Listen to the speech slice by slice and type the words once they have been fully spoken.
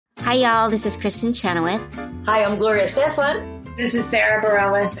Hi, y'all. This is Kristen Chenoweth. Hi, I'm Gloria Estefan. This is Sarah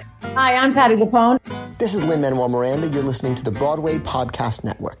Bareilles. Hi, I'm Patti LuPone. This is Lin-Manuel Miranda. You're listening to the Broadway Podcast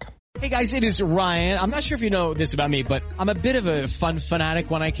Network. Hey guys, it is Ryan. I'm not sure if you know this about me, but I'm a bit of a fun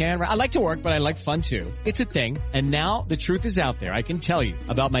fanatic when I can. I like to work, but I like fun too. It's a thing. And now the truth is out there. I can tell you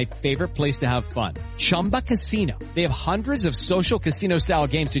about my favorite place to have fun. Chumba Casino. They have hundreds of social casino style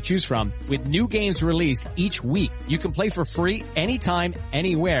games to choose from with new games released each week. You can play for free anytime,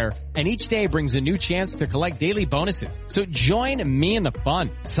 anywhere. And each day brings a new chance to collect daily bonuses. So join me in the fun.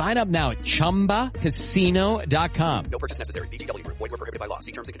 Sign up now at ChumbaCasino.com. No purchase necessary. VGW Group. Void where prohibited by law.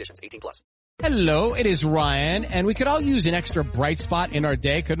 See terms and conditions. 18+. Hello, it is Ryan, and we could all use an extra bright spot in our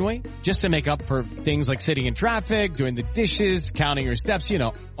day, couldn't we? Just to make up for things like sitting in traffic, doing the dishes, counting your steps, you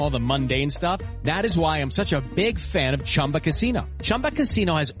know, all the mundane stuff. That is why I'm such a big fan of Chumba Casino. Chumba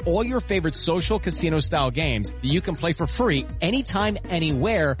Casino has all your favorite social casino-style games that you can play for free anytime,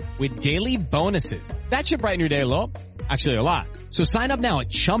 anywhere with daily bonuses. That should brighten your day a little. Actually, a lot. So sign up now at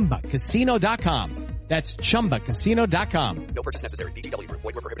ChumbaCasino.com. That's ChumbaCasino.com. No purchase necessary. VGW Group.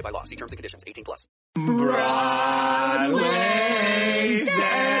 Void where prohibited by law. See terms and conditions. 18+. Broadway's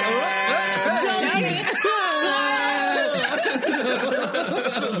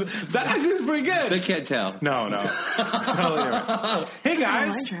That actually is pretty good. They can't tell. No. Totally right. Hey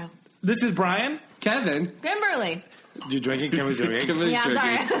guys, this is Brian. Kevin. Kimberly. You drinking? Kimberly's drinking. Kimberly's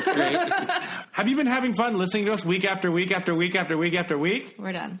drinking. Great. Have you been having fun listening to us week after week after week after week after week?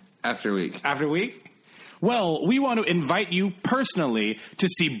 We're done. After week. After week? Well, we want to invite you personally to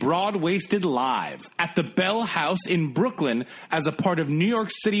see Broadwasted live at the Bell House in Brooklyn as a part of New York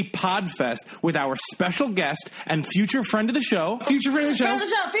City Podfest with our special guest and future friend of the show. Future.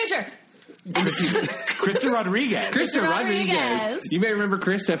 Krista Rodriguez. Krista Rodriguez. You may remember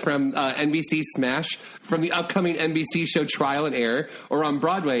Krista from NBC Smash, from the upcoming NBC show Trial and Error, or on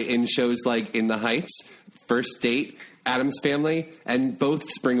Broadway in shows like In the Heights, First Date, Addams Family, and both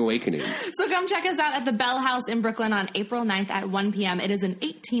Spring Awakenings. So come check us out at the Bell House in Brooklyn on April 9th at 1 p.m. It is an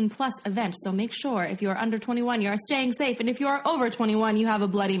 18-plus event, so make sure if you are under 21, you are staying safe, and if you are over 21, you have a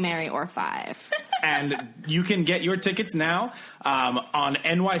Bloody Mary or 5. And you can get your tickets now on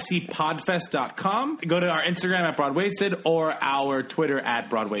nycpodfest.com. Go to our Instagram at Broadwasted or our Twitter at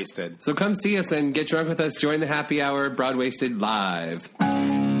Broadwasted. So come see us and get drunk with us. Join the happy hour, Broadwasted Live.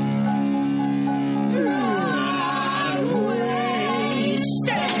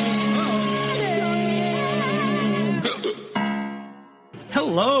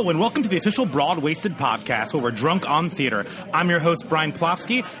 Hello, and welcome to the official Broadwasted podcast, where we're drunk on theater. I'm your host, Brian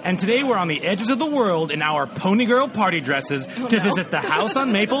Plofsky, and today we're on the edges of the world in our pony girl party dresses to visit the house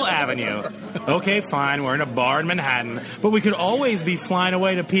on Maple Avenue. Okay, fine, we're in a bar in Manhattan, but we could always be flying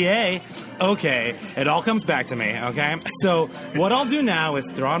away to PA. Okay, it all comes back to me, okay? So what I'll do now is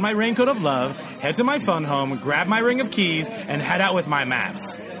throw on my raincoat of love, head to my fun home, grab my ring of keys, and head out with my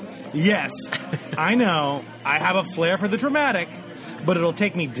maps. Yes, I know, I have a flair for the dramatic, but it'll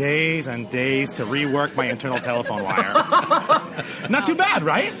take me days and days to rework my internal telephone wire. Not too bad,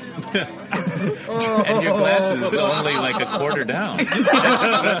 right? And your glass is only like a quarter down.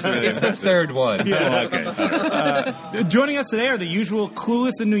 It's the third one. Yeah. Oh, okay. Joining us today are the usual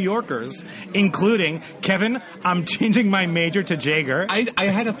clueless and New Yorkers, including Kevin. I'm changing my major to Jager. I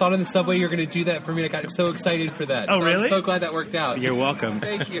had a thought on the subway you were going to do that for me. I got so excited for that. Oh, so really? I'm so glad that worked out. You're welcome.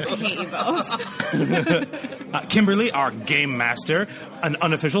 Thank you. I hate you both. Kimberly, our game master, an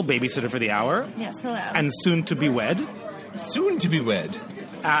unofficial babysitter for the hour. Yes, hello. And soon to be wed. Soon to be wed.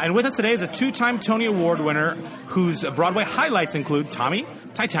 And with us today is a two-time Tony Award winner whose Broadway highlights include Tommy,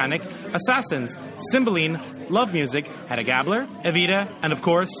 Titanic, Assassins, Cymbeline, Love Music, Hedda Gabler, Evita, and of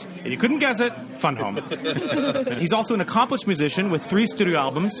course, if you couldn't guess it, Fun Home. He's also an accomplished musician with 3 studio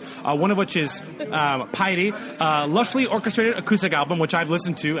albums, one of which is Piety, a lushly orchestrated acoustic album, which I've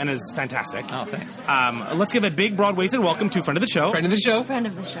listened to and is fantastic. Oh, thanks. Let's give a big Broadwasted welcome to friend of the show. Friend of the show. Friend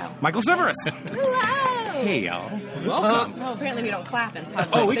of the show. Michael Severus. Hello. Hey, y'all. Welcome. Oh, apparently we don't clap in public.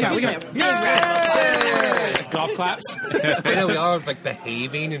 Oh, we There's can. usually a big round of applause. Golf claps. I know we all are like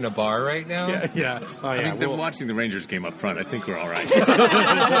behaving in a bar right now. Yeah. Oh, I yeah. think they're watching the Rangers game up front. I think we're all right. They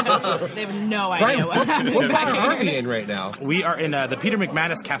have no idea what happened What back bar are here. we in right now? We are in the Peter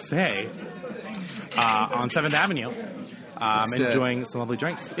McManus Cafe on 7th Avenue. Enjoying some lovely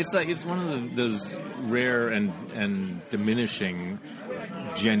drinks. It's one of those rare and diminishing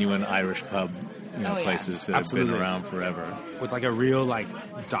genuine Irish pub places that have been around forever. With like a real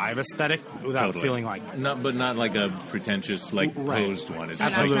dive aesthetic without feeling like... not like a pretentious posed one. It's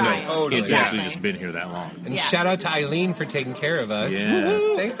Absolutely. It's actually just been here that long. And shout out to Eileen for taking care of us.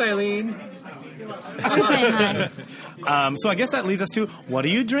 Yeah. Thanks, Eileen. So I guess that leads us to, what are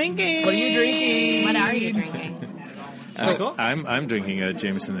you drinking? What are you drinking? What are you drinking? Cool. I'm drinking a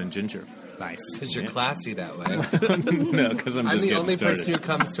Jameson and ginger. Nice. Because you're classy that way. No, because I'm just the getting only started. person who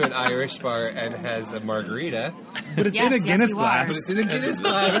comes to an Irish bar and has a margarita. But it's in a Guinness you glass. are. But it's in a Guinness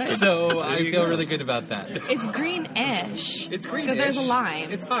glass, so I feel really good about that. It's greenish. It's green. Because there's a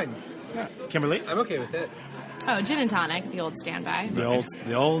lime. It's fine. Kimberly? I'm okay with it. Oh, gin and tonic, the old standby.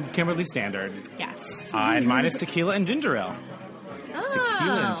 The old Kimberly standard. Yes. And mine is tequila and ginger ale. Oh.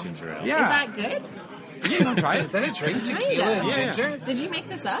 Tequila and ginger ale. Yeah. Is that good? You don't try Is it. that a drink? Kinda. Tequila and Yeah. ginger? Did you make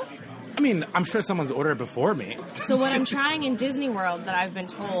this up? I mean, I'm sure someone's ordered it before me. So what I'm trying in Disney World that I've been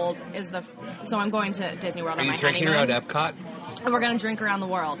told is so I'm going to Disney World Are on you my drinking honeymoon. around Epcot? And we're going to drink around the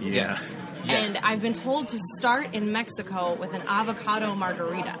world. Yes. And I've been told to start in Mexico with an avocado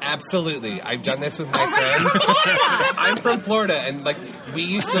margarita. Absolutely. I've done this with my Oh, right, friends. you're from Florida. I'm from Florida, and we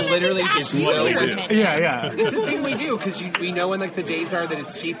used to literally just know. your do. opinion. Yeah. It's the thing we do because we know when the days are that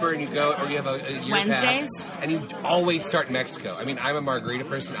it's cheaper, and you go or you have a year Wednesdays? pass, and you always start in Mexico. I mean, I'm a margarita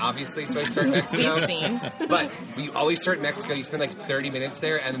person, obviously, so I start in Mexico. We've seen. But we always start in Mexico. You spend 30 minutes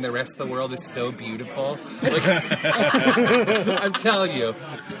there, and then the rest of the world is so beautiful. I'm telling you,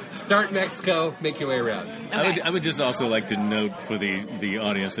 start Mexico, make your way around. Okay. I would just also like to note for the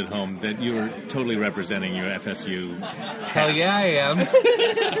audience at home that you're totally representing your FSU. Hell yeah, I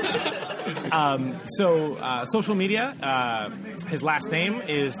am. So, social media, his last name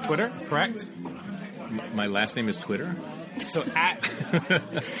is Twitter, correct? My last name is Twitter. So, at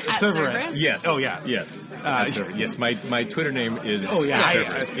Cerberus? Cerberus. Yes. Oh, yeah. Yes. Yes. My Twitter name is. Oh, yeah.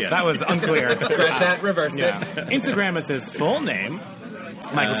 Cerberus. Yes. That was unclear. Scratch that, reverse Yeah. it. Instagram is his full name,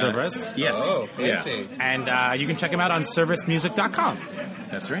 Michael Cerberus. Yes. Oh, fancy. And you can check him out on servicemusic.com.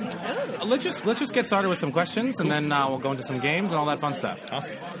 That's right. Let's just get started with some questions, and then we'll go into some games and all that fun stuff.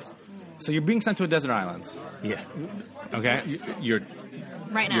 Awesome. So you're being sent to a desert island. Yeah. Okay. You're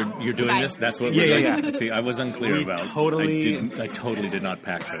Right now. you're doing Goodbye. this. That's what. Yeah, we're yeah, like, yeah. See, I was unclear We about. totally- I totally did not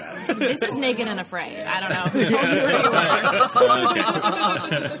pack for that. This is Naked and Afraid. I don't know who told you where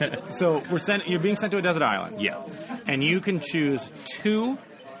you were. So you're being sent to a desert island. Yeah. And you can choose 2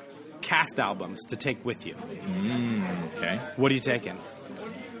 cast albums to take with you. Okay. What are you taking?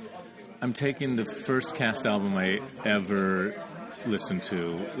 I'm taking the first cast album I ever listened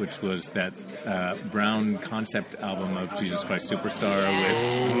to, which was that Brown concept album of Jesus Christ Superstar with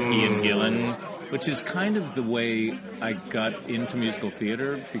Ian Gillan, which is kind of the way I got into musical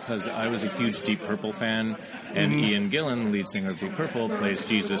theater because I was a huge Deep Purple fan, and Ian Gillan, lead singer of Deep Purple, plays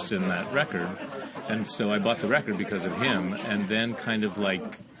Jesus in that record. And so I bought the record because of him, and then kind of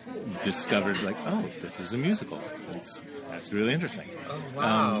discovered oh, this is a musical. That's really interesting. Oh,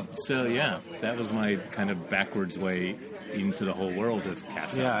 wow. So yeah, that was my kind of backwards way into the whole world of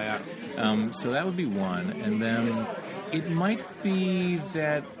cast albums. Yeah. So that would be one, and then it might be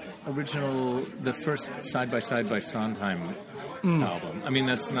that the first Side by Side by Sondheim album. I mean,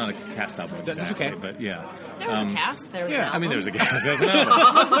 that's not a cast album That's exactly, okay. but yeah. There was a cast. There was an I mean, album. there was a cast. There's an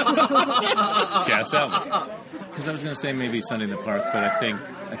album. Cast album. Because I was going to say maybe Sunday in the Park, but I think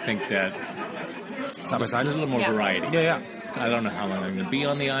that Side by side. there's a little more Yeah. variety. Yeah. I don't know how long I'm going to be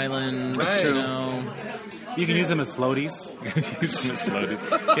on the island. Right. You know. You can use them as floaties.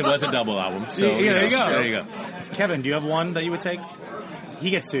 It was a double album. So, Yeah, there you go. There you go. Kevin, do you have one that you would take? He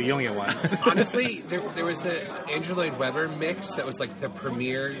gets 2. You only get 1. Honestly, there was the Andrew Lloyd Webber mix that was the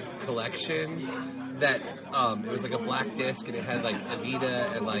premiere collection. That it was a black disc and it had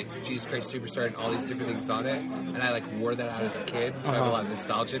Evita and Jesus Christ Superstar and all these different things on it. And I wore that out as a kid, so I have a lot of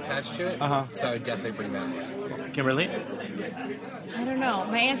nostalgia attached to it. So I would definitely bring that one. Kimberly? I don't know.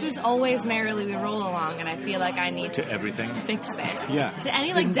 My answer is always Merrily We Roll Along, and I feel like I need to To everything. fix it. Yeah. To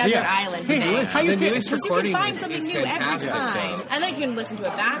any desert Yeah. island Hey, today. how you the feel? newest Because you recording can find is something new fantastic, every time. though. And then you can listen to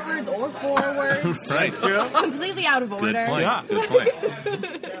it backwards or forwards. Right. Completely out of order. Good point. Yeah. Good point.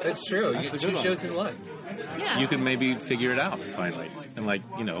 That's true. You get 2 shows in one. Yeah. You can maybe figure it out finally, and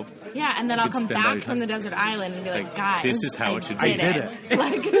Yeah, and then I'll could come spend all your back from time. the desert island and be like, guys, this is how it should I be. did I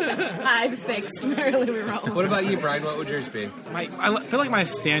it. I've fixed Merrily We Roll. What about you, Brian? What would yours be? I feel like my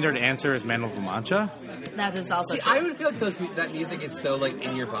standard answer is Man of La Mancha. That is also See, true. I would feel like that music is so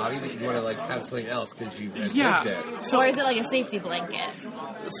in your body that you want to have something else because you've lived Yeah. it. Or is it like a safety blanket?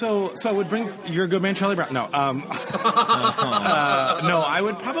 So I would bring You're a Good Man, Charlie Brown. No. No, I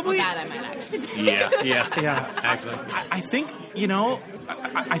would probably... That I might actually do. Yeah. Yeah. Actually. I think,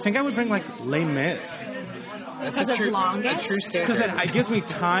 I think I would bring Les Mis. That's Because it's longest? a true Because standard. it gives me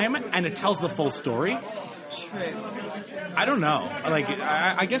time and it tells the full story. True. I don't know.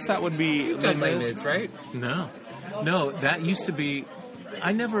 I guess that would be You've done Les Mis, right? No, that used to be.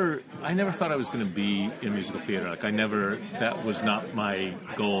 I never thought I was going to be in musical theater. Like that was not my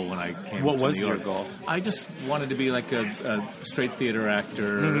goal when I came to New York. What was your goal? I just wanted to be like a straight theater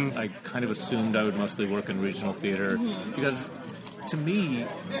actor. Mm-hmm. I kind of assumed I would mostly work in regional theater because, to me,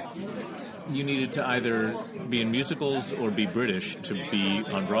 you needed to either be in musicals or be British to be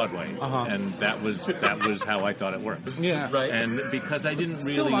on Broadway, and that was how I thought it worked. Yeah, right. And because I didn't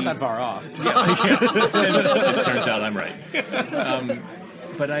really Still not that far off. And it turns out I'm right.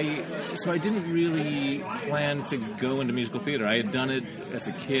 But I didn't really plan to go into musical theater. I had done it as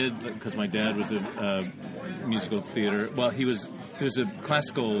a kid because my dad was a musical theater. Well, he was a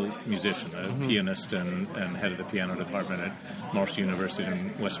classical musician, a pianist, and head of the piano department at Marshall University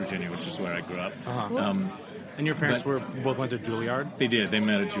in West Virginia, which is where I grew up. And your parents both went to Juilliard? They did. They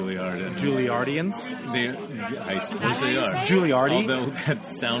met at Juilliard. And Juilliardians? I suppose they are. Juilliardi? Although that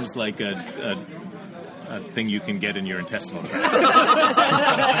sounds like a thing you can get in your intestinal tract.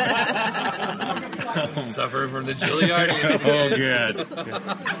 Suffer from the Juilliardians. Oh, good.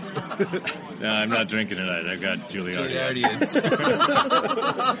 No, I'm not drinking tonight. I got Juilliardians.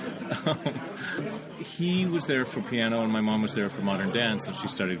 He was there for piano, and my mom was there for modern dance, and she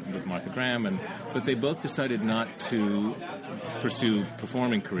studied with Martha Graham. But they both decided not to pursue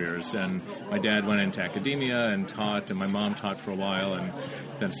performing careers. And my dad went into academia and taught, and my mom taught for a while, and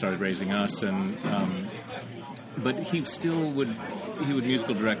then started raising us. But he still would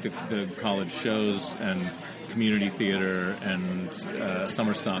musical direct the college shows and community theater and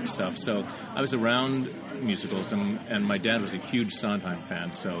summer stock stuff. So I was around musicals, and my dad was a huge Sondheim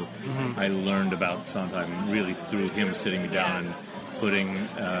fan, so I learned about Sondheim really through him sitting me down and putting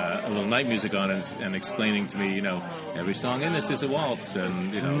a little night music on and explaining to me, every song in this is a waltz,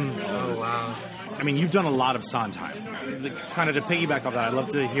 and, all of this. Wow. I mean, you've done a lot of Sondheim. Kind of to piggyback off that, I'd love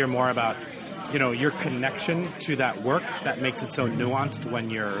to hear more about, your connection to that work that makes it so nuanced when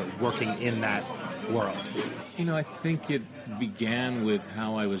you're working in that world. I think it began with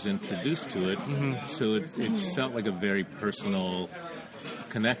how I was introduced to it, so it felt like a very personal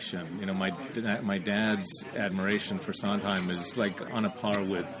connection. My dad's admiration for Sondheim is like on a par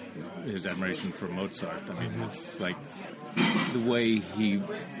with his admiration for Mozart. I mean, it's like the way he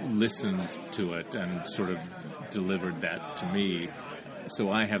listened to it and sort of delivered that to me.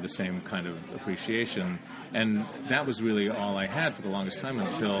 So I have the same kind of appreciation. And that was really all I had for the longest time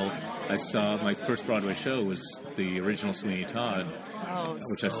until I saw my first Broadway show was the original Sweeney Todd,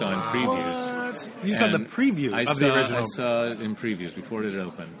 which I saw in previews. You saw the preview of the original? I saw it in previews before it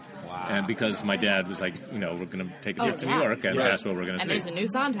opened. Wow. And because my dad was like, we're going to take a trip to New York, and that's what we're going to see. And there's a new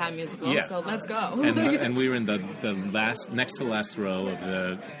Sondheim musical, so let's go. And we were in the next to the last row of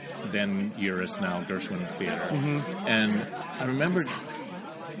the then Uris, now Gershwin Theater. And I remember,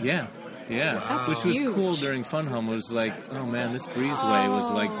 which was cool during Fun Home, was like, oh man, this breezeway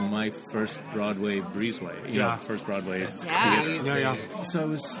was like my first Broadway breezeway, first Broadway theater. So I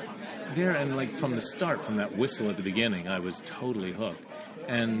was there, and like from the start, from that whistle at the beginning, I was totally hooked.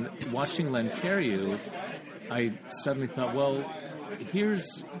 And watching Len Cariou, I suddenly thought, well,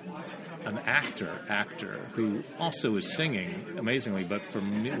 here's an actor who also is singing amazingly, but for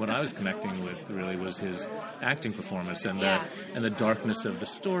me, what I was connecting with really was his acting performance and the darkness of the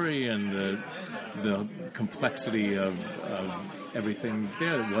story and the complexity of everything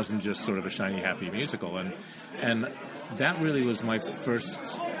there. It wasn't just sort of a shiny, happy musical, and that really was my first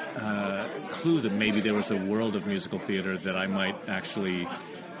clue that maybe there was a world of musical theater that I might actually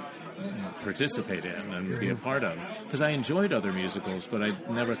participate in and be a part of, because I enjoyed other musicals, but I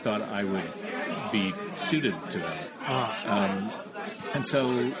never thought I would be suited to them. And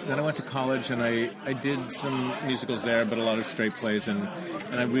so then I went to college, and I did some musicals there, but a lot of straight plays, and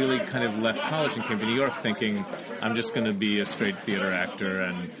I really kind of left college and came to New York thinking I'm just going to be a straight theater actor,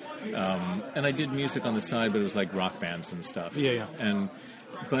 and I did music on the side, but it was like rock bands and stuff.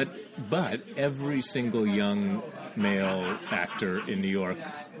 But every single young male actor in New York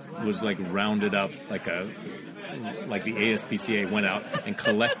was like rounded up like the ASPCA went out and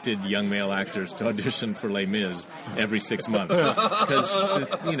collected young male actors to audition for Les Mis every 6 months because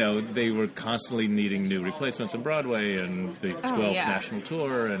they were constantly needing new replacements on Broadway and the 12th national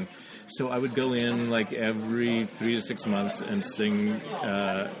tour, and so I would go in like every 3 to 6 months and sing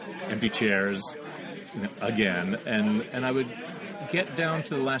Empty Chairs again, and I would get down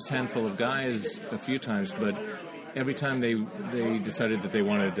to the last handful of guys a few times, but every time they decided that they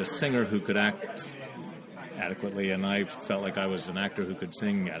wanted a singer who could act adequately, and I felt like I was an actor who could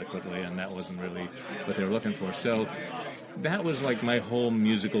sing adequately, and that wasn't really what they were looking for. So that was like my whole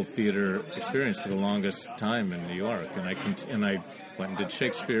musical theater experience for the longest time in New York, and I went and did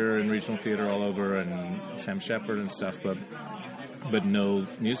Shakespeare and regional theater all over, and Sam Shepard and stuff, but but no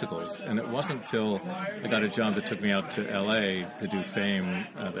musicals. And it wasn't till I got a job that took me out to L.A. to do Fame,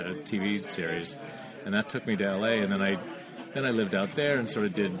 the TV series, and that took me to L.A. And then I lived out there and sort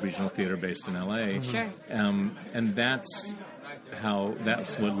of did regional theater based in L.A. Sure. And that's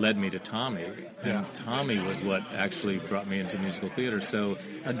what led me to Tommy. And Tommy was what actually brought me into musical theater. So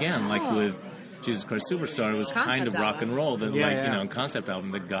again, like with Jesus Christ Superstar, it was Concept kind of rock album. and roll, that concept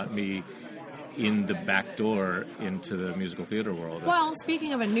album that got me in the back door into the musical theater world. Well,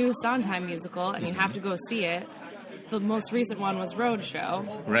 speaking of a new Sondheim musical, and you have to go see it, the most recent one was Roadshow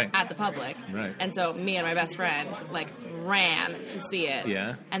at the Public. Right. And so me and my best friend, ran to see it.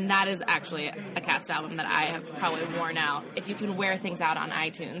 Yeah. And that is actually a cast album that I have probably worn out. If you can wear things out on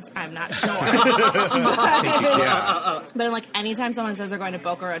iTunes, I'm not sure. But anytime someone says they're going to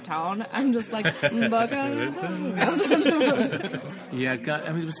Boca Raton, I'm just like, Boca Raton. Yeah,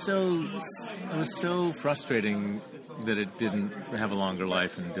 it was so frustrating that it didn't have a longer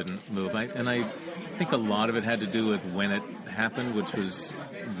life and didn't move. I think a lot of it had to do with when it happened, which was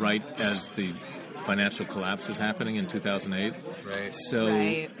right as the financial collapse was happening in 2008. Right. So,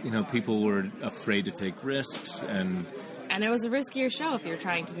 people were afraid to take risks, and it was a riskier show if you're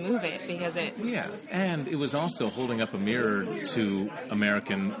trying to move it, because it... Yeah, and it was also holding up a mirror to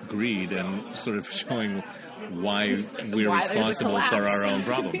American greed and sort of showing why we're responsible for our own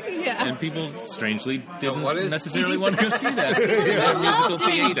problem. Yeah. And people, strangely, didn't necessarily want to go see that. Musical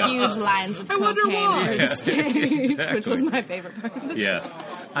doing theater. huge lines of cocaine Yeah, stage, exactly. which was my favorite part of the show. Yeah.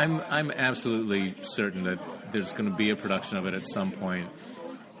 I'm absolutely certain that there's going to be a production of it at some point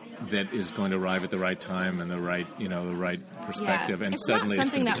that is going to arrive at the right time and the right perspective, and it's suddenly not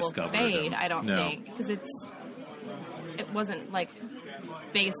it's going something to be that will discovered. fade, I don't No. think, because it wasn't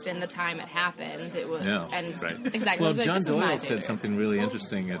based in the time it happened. It was, No, and right. exactly. Well, It was John this is my Doyle said favorite. something really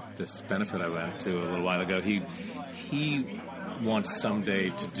interesting at this benefit I went to a little while ago. He wants someday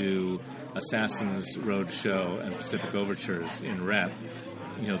to do Assassin's Roadshow and Pacific Overtures in rep.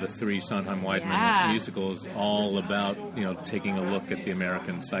 The three Sondheim Whiteman musicals, all about taking a look at the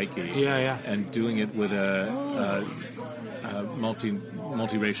American psyche, and doing it with a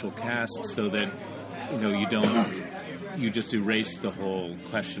multiracial cast, so that you just erase the whole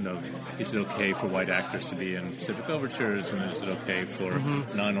question of, is it okay for white actors to be in Pacific Overtures, and is it okay for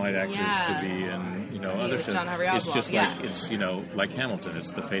non-white actors to be in other shows? John Harvey It's Oswald, just like Hamilton.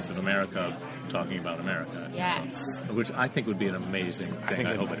 It's the face of America talking about America. Yes. Which I think would be an amazing thing.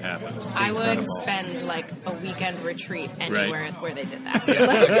 I hope it happens. I would Incredible. spend a weekend retreat anywhere where they did that.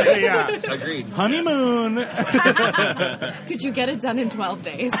 Yeah. Agreed. Honeymoon. Could you get it done in 12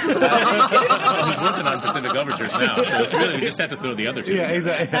 days? He's working on Pacific Overtures now, so it's really, we just have to throw the other two. Yeah,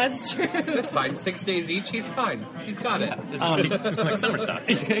 exactly. That's true. That's fine. 6 days each. He's fine. He's got it. It's like summer stock.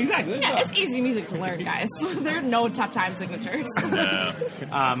 Exactly. Yeah, it's easy music to learn, guys. There are no tough time signatures. No.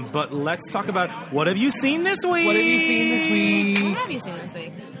 But let's talk about, what have you seen this week? What have you seen this week? What have you seen this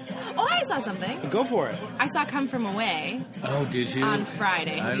week? Oh, I saw something. Go for it. I saw Come From Away Oh, did you? on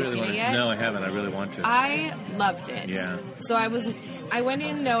Friday. Have you seen it yet? No, I haven't. I really want to. I loved it. Yeah. So I went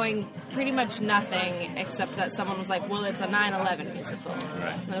in knowing pretty much nothing except that someone was like, "Well, it's a 9/11 musical."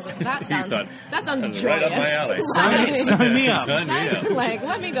 Right. And I was like, "That You sounds thought, that sounds that's joyous." right up my alley. Sign me up. Sign me up.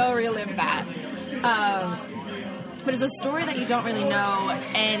 Let me go relive that. But it's a story that you don't really know,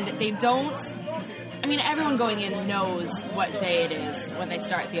 and they don't. I mean, everyone going in knows what day it is when they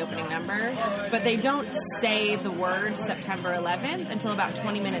start the opening number, but they don't say the word September 11th until about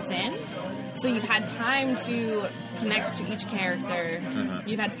 20 minutes in. So you've had time to connect to each character.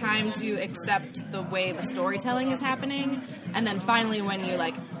 You've had time to accept the way the storytelling is happening. And then finally when you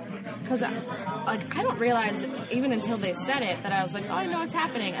because I don't realize even until they said it that I was like, oh, I know what's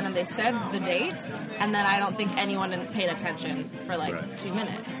happening. And then they said the date, and then I don't think anyone paid attention for 2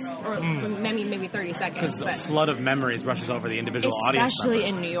 minutes or maybe 30 seconds. Because a flood of memories rushes over the individual audience. Especially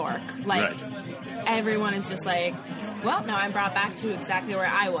in New York. Everyone is just like, well, now I'm brought back to exactly where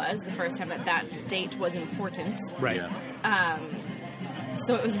I was the first time that date was important. Right. Yeah.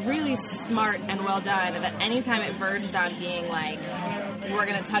 So it was really smart and well done that anytime it verged on being we're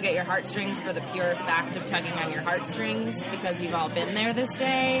going to tug at your heartstrings for the pure fact of tugging on your heartstrings because you've all been there this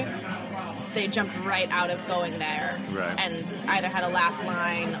day, they jumped right out of going there and either had a laugh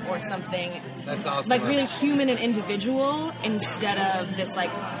line or something That's awesome. really human and individual instead of this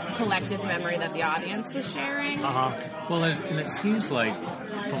collective memory that the audience was sharing. Well, and it seems like,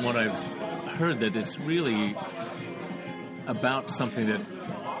 from what I've heard, that it's really about something that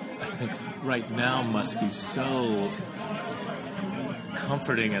I think right now must be so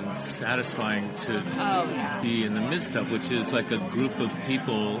comforting and satisfying to be in the midst of, which is a group of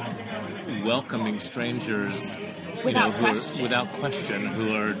people welcoming strangers Without question,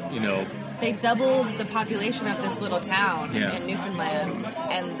 who are, they doubled the population of this little town Yeah. in Newfoundland,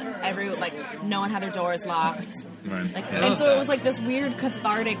 and no one had their doors locked. Right. And so it was like this weird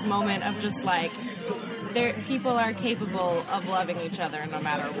cathartic moment of just like, people are capable of loving each other no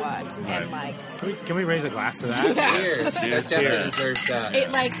matter what, Right. and like, Can we raise a glass to that? Cheers. That definitely deserves that.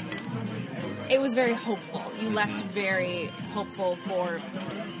 it was very hopeful. You left very hopeful for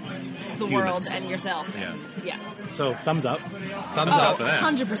the world and yourself. Yeah. So, thumbs up. Thumbs up.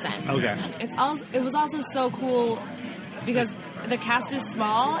 100%. Okay. It was also so cool because the cast is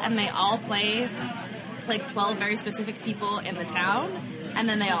small and they all play like 12 very specific people in the town, and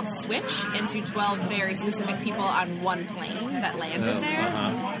then they all switch into 12 very specific people on one plane that landed there.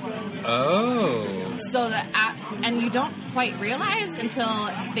 Oh. So and you don't quite realize until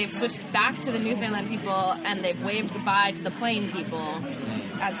they've switched back to the Newfoundland people and they've waved goodbye to the plane people,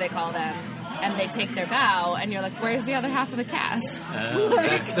 as they call them, and they take their bow, and you're like, where's the other half of the cast?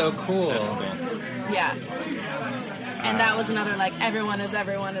 That's so cool. Yeah. And that was another, like, everyone is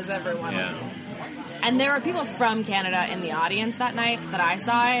everyone is everyone. Yeah. And there were people from Canada in the audience that night that I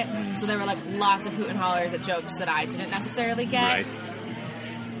saw it, so there were, like, lots of hoot and hollers at jokes that I didn't necessarily get. Right.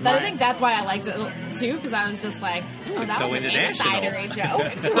 But I think that's why I liked it, too, because I was just like, oh, that so was an international. insidery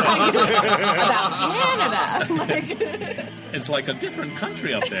joke about Canada. It's like a different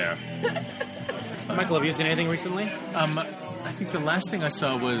country up there. Michael, have you seen anything recently? I think the last thing I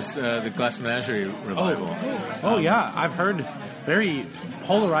saw was the Glass Menagerie revival. Oh, yeah. I've heard very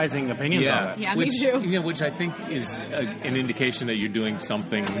polarizing opinions on it. Yeah, me too. Which I think is an indication that you're doing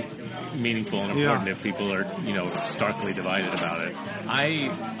something meaningful and important if people are, starkly divided about it.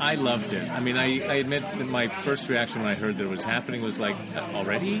 I loved it. I mean, I admit that my first reaction when I heard that it was happening was like,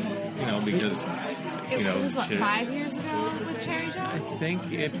 already? Because... It was, 5 years ago with Cherry Joe? I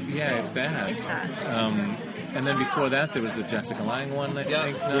think, if that. And then before that, there was the Jessica Lange one, I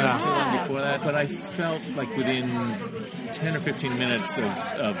think, not too long before that. But I felt like within 10 or 15 minutes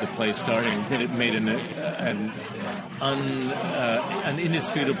of the play starting, that it made an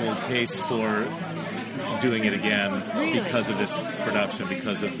indisputable case for doing it again because of this production,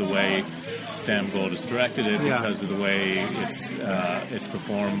 because of the way Sam Gold has directed it, because of the way it's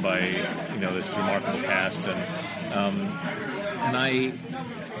performed by this remarkable cast, and I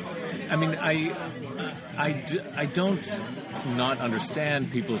don't not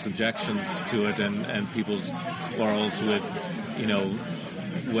understand people's objections to it and people's quarrels with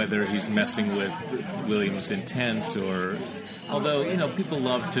whether he's messing with Williams' intent or. Although, people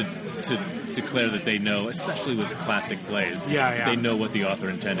love to declare that they know, especially with classic plays. They know what the author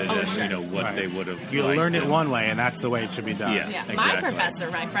intended and, what they would have You liked. learned it one way, and that's the way it should be done. Yeah. Exactly. My professor,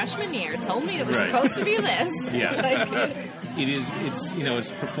 my freshman year, told me it was supposed to be this.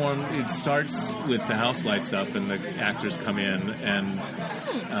 It's performed, it starts with the house lights up and the actors come in and...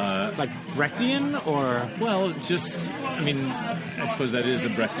 like Brechtian or... Well, I suppose that is a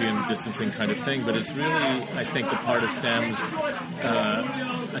Brechtian distancing kind of thing, but it's really, I think, a part of Sam's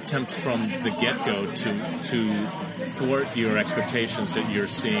attempt from the get-go to thwart your expectations that you're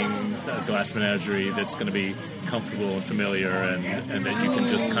seeing a Glass Menagerie that's going to be comfortable and familiar and that you can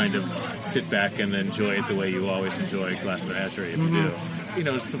just kind of sit back and enjoy it the way you always enjoy Glass Menagerie if you do.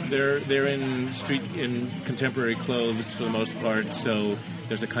 They're in contemporary clothes for the most part, so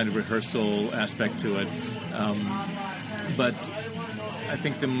there's a kind of rehearsal aspect to it. But I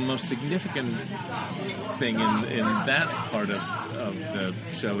think the most significant thing in that part of the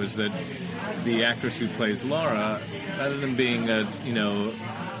show is that the actress who plays Laura, rather than being a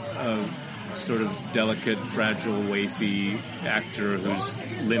sort of delicate, fragile, waify actor who's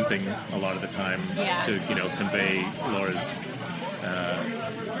limping a lot of the time to convey Laura's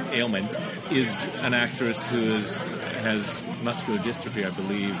ailment, is an actress who has muscular dystrophy, I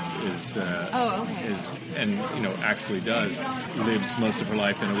believe, actually lives most of her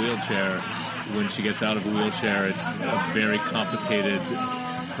life in a wheelchair. When she gets out of a wheelchair, it's a very complicated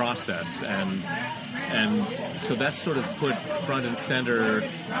process, and so that's sort of put front and center.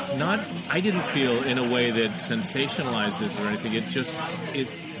 I didn't feel in a way that sensationalizes or anything. It's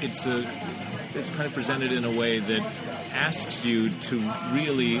kind of presented in a way that asks you to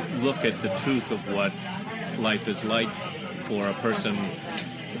really look at the truth of what life is like for a person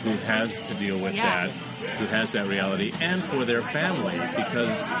who has to deal with that, who has that reality, and for their family,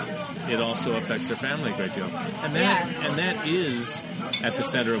 because it also affects their family a great deal. And that is at the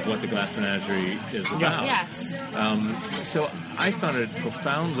center of what the Glass Menagerie is about. So I found it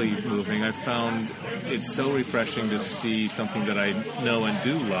profoundly moving. I found it so refreshing to see something that I know and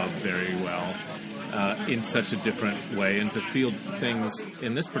do love very well. in such a different way, and to feel things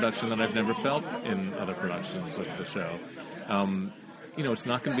in this production that I've never felt in other productions of the show. It's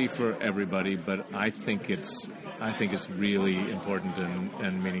not going to be for everybody, but I think it's really important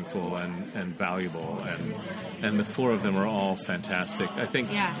and meaningful and valuable, and the four of them are all fantastic. I think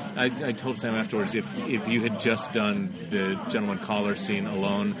I told Sam afterwards, if you had just done the Gentleman Caller scene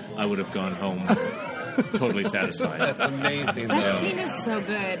alone, I would have gone home totally satisfied. That's amazing. That scene is so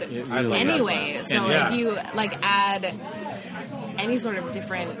good. Really anyway, is. so if you add any sort of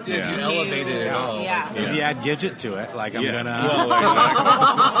different, you elevated it all. Yeah. If you add Gidget to it, I'm gonna.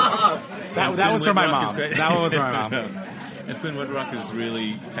 Well, that was for my mom. That one was for my mom. And Finn Woodrock is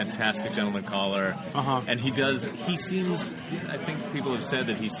really fantastic Gentleman Caller. And he seems, I think people have said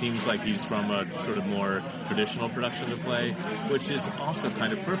that he seems like he's from a sort of more traditional production of the play, which is also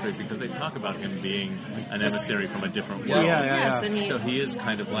kind of perfect because they talk about him being an emissary from a different world. Yes, and so he is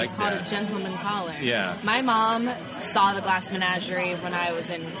kind of like he's called that. a Gentleman Caller. Yeah. My mom saw The Glass Menagerie when I was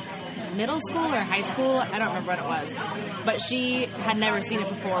in middle school or high school. I don't remember when it was. But she had never seen it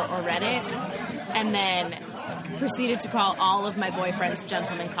before or read it. And then proceeded to call all of my boyfriends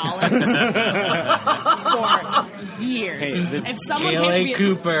Gentleman Callers for years. Hey, if someone came to me,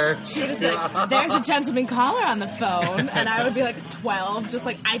 Cooper, she would have said, "There's a Gentleman Caller on the phone," and I would be like 12, just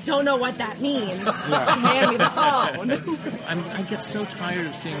like, I don't know what that means. Hand me the phone. I get so tired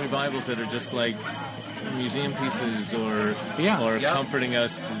of seeing revivals that are just like museum pieces or comforting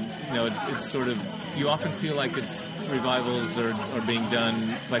us. It's sort of, you often feel like it's revivals are being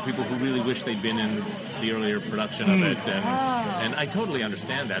done by people who really wish they'd been in the earlier production of it, and I totally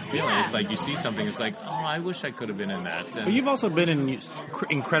understand that feeling. Yeah. It's like you see something, it's like, oh, I wish I could have been in that. And But you've also been in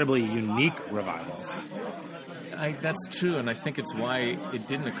incredibly unique revivals. that's true, and I think it's why it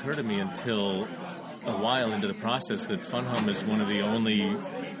didn't occur to me until a while into the process that Fun Home is one of the only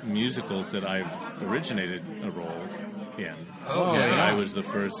musicals that I've originated a role in. Oh, yeah. I was the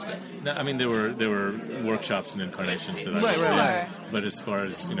first. No, I mean, there were workshops and incarnations that I did, Right. but as far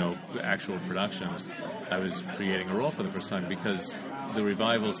as actual productions, I was creating a role for the first time because the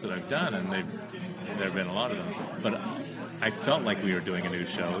revivals that I've done, and there have been a lot of them, but I felt like we were doing a new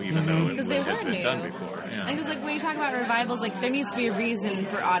show, even though it has been done before. Yeah. And because when you talk about revivals, there needs to be a reason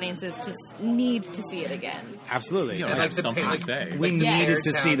for audiences to need to see it again. Absolutely. You have something to say. We needed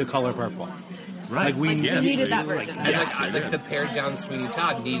to see The Color Purple. Right. We needed that version. And the pared down Sweeney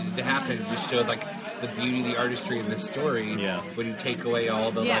Todd needed to happen to just show the beauty, the artistry in the story. Yeah. When you take away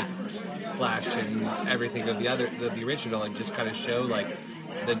all the flash and everything of the original, and just kind of show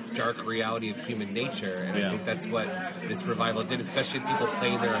the dark reality of human nature, and I think that's what this revival did, especially with people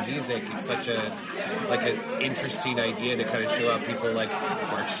playing their own music. It's such an interesting idea to kind of show how people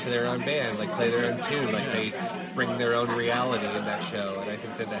march to their own band, play their own tune, they bring their own reality in that show, and I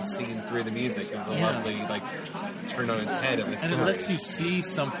think that's seen through the music is a lovely turn on its head of a story. And it lets you see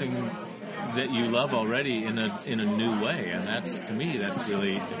something that you love already in a new way, and to me that's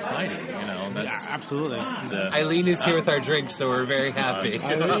really exciting. That's absolutely. Eileen is here with our drinks, so we're very happy.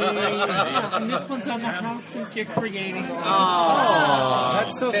 And this one's on the house since you're creating. Oh,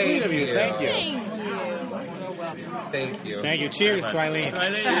 that's so sweet of you. Thank you. Thank you. Thank you. Cheers, Eileen.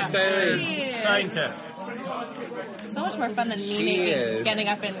 Cheers, Eileen. So much more fun than me getting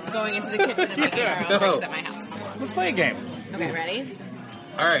up and going into the kitchen and making our own drinks at my house. Let's play a game. Okay, ready?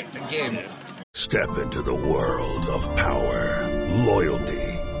 All right, a game. Step into the world of power, loyalty,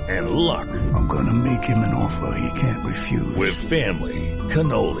 and luck. I'm gonna make him an offer he can't refuse. With family,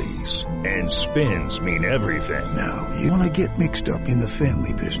 cannolis, and spins mean everything. Now, you wanna get mixed up in the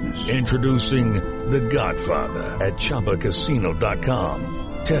family business. Introducing The Godfather at ChumbaCasino.com.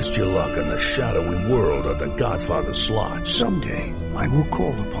 Test your luck in the shadowy world of The Godfather slot. Someday, I will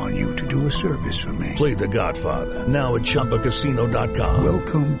call upon you to do a service for me. Play The Godfather now at ChumbaCasino.com.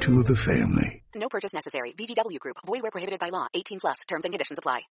 Welcome to the family. No purchase necessary. VGW Group. Void where prohibited by law. 18+. Terms and conditions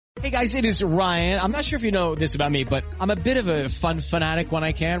apply. Hey guys, it is Ryan. I'm not sure if you know this about me, but I'm a bit of a fun fanatic when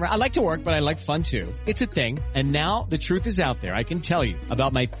I can. I like to work, but I like fun too. It's a thing. And now the truth is out there. I can tell you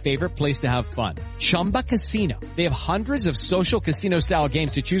about my favorite place to have fun. Chumba Casino. They have hundreds of social casino style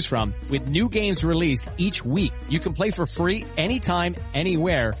games to choose from with new games released each week. You can play for free anytime,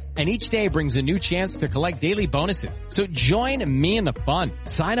 anywhere. And each day brings a new chance to collect daily bonuses. So join me in the fun.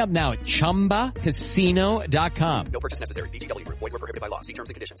 Sign up now at ChumbaCasino.com. No purchase necessary. VGW Group. Void where prohibited by law. See terms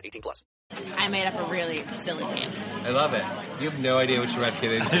and conditions. 18+. I made up a really silly game. I love it. You have no idea what you're about to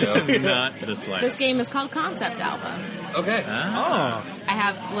get into. Not the slightest. This game is called Concept Album. Okay. I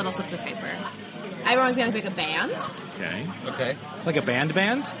have little slips of paper. Everyone's going to pick a band. Okay. Like a band?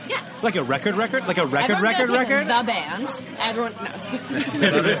 Yeah. Like a record? Like a Everyone's gonna pick record? the band. Everyone's going to pick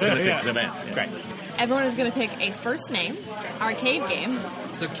the band. Great. Everyone is going to pick a first name arcade game.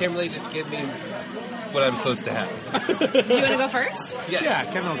 So Kimberly, just give me what I'm supposed to have. Do you want to go first? Yes. Yeah,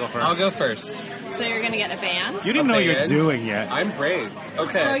 Kevin will go first. I'll go first. So you're going to get a band. You didn't know what you're doing yet. I'm brave.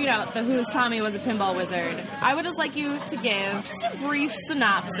 Okay. So, the Who's Tommy was a pinball wizard. I would just like you to give just a brief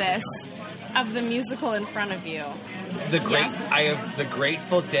synopsis of the musical in front of you. I have the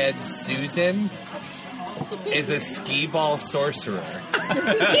Grateful Dead Susan is a skee ball sorcerer.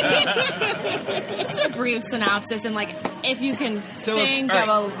 Just a brief synopsis and, if you can think right.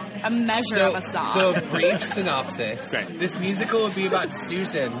 of a measure of a song. So, brief synopsis. Great. This musical would be about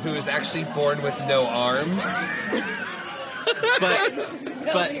Susan, who is actually born with no arms.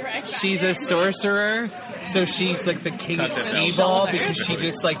 But she's a sorcerer, so she's like the king of skee ball because she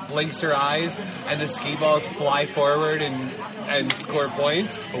just blinks her eyes and the skee balls fly forward and score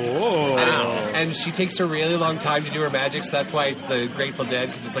points. Oh. And she takes a really long time to do her magic, so that's why it's the Grateful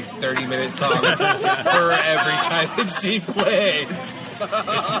Dead, because it's 30-minute songs for every time that she plays.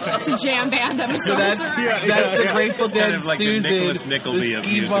 It's a jam band of a So that's the Grateful Dead Kind of like Susan, the Nicholas Nickleby the of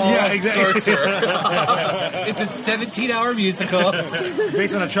skee music. ball sorcerer. It's a 17-hour musical.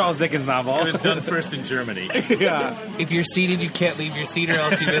 Based on a Charles Dickens novel. It was done first in Germany. Yeah. If you're seated, you can't leave your seat or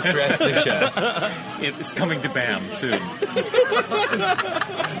else you miss the rest of the show. It's coming to BAM soon.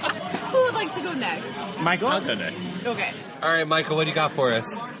 Who would like to go next? Michael? I'll go next. Okay. All right, Michael, what do you got for us?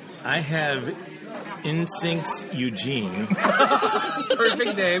 I have NSYNC's Eugene.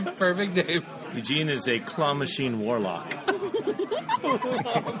 Perfect name. Eugene is a claw machine warlock.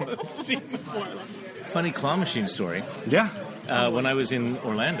 Funny claw machine story. Yeah. When I was in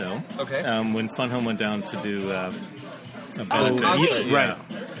Orlando, when Fun Home went down to do a benefit, right,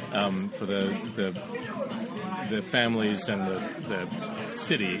 for the families and the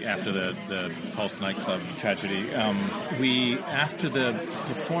city after the Pulse nightclub tragedy. We after the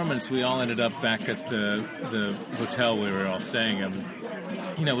performance, we all ended up back at the hotel where we were all staying, and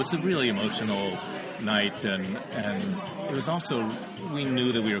it was a really emotional night, and it was also, we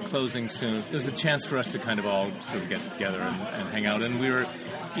knew that we were closing soon. There was a chance for us to kind of all sort of get together and hang out, and we were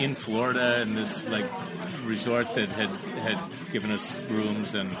in Florida in this resort that had given us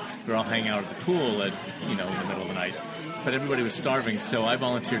rooms, and we were all hanging out at the pool at in the middle of the night. But everybody was starving, so I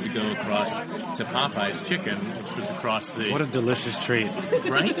volunteered to go across to Popeye's Chicken, which was across the... What a delicious treat.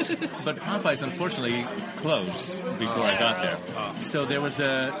 Right? But Popeye's unfortunately closed before I got there. So there was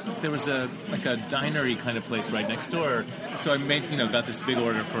a diner-y kind of place right next door. So I made, got this big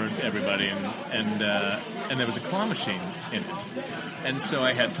order for everybody, and there was a claw machine in it. And so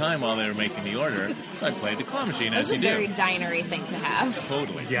I had time while they were making the order, so I played the claw machine, as you do. It's a very diner-y thing to have.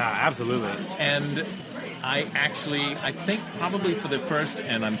 Totally. Yeah, absolutely. And I think probably for the first,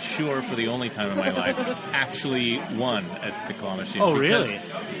 and I'm sure for the only time in my life, actually won at the claw machine. Oh, really?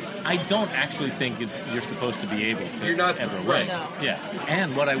 I don't actually think you're supposed to be able to You're not ever win. right. No. Yeah.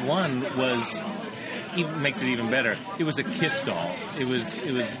 And what I won was... makes it even better. It was a Kiss doll. It was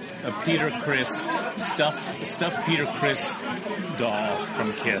a Peter Criss stuffed Peter Criss doll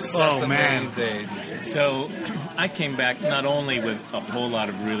from Kiss. Oh man! So I came back not only with a whole lot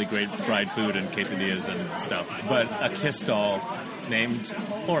of really great fried food and quesadillas and stuff, but a Kiss doll named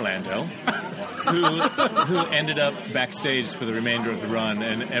Orlando, who ended up backstage for the remainder of the run,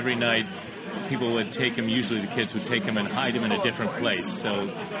 and every night people would take him, usually the kids would take him and hide him in a different place, so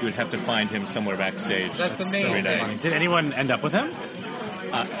you would have to find him somewhere backstage. That's amazing. Every night. Did anyone end up with him?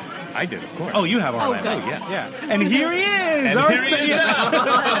 I did, of course. Oh, you have Orlando. Oh, good. Yeah. And here he is! And here he is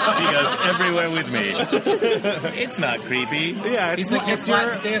now. He goes everywhere with me. It's not creepy. Yeah, He's like your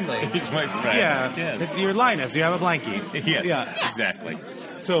Flat Stanley. He's my friend. Yeah, Yes. If you're Linus, you have a blankie. Yes. Yeah. Exactly.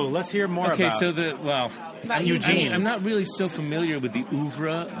 So let's hear more Okay, about... so About Eugene. I'm not really so familiar with the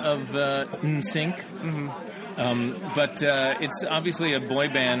oeuvre of NSYNC. Mm-hmm. But it's obviously a boy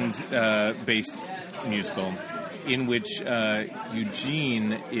band based musical in which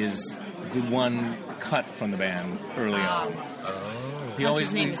Eugene is the one cut from the band early on. Oh.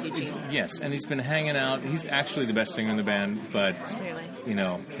 His name is Eugene. Yes, and he's been hanging out. He's actually the best singer in the band, but Really?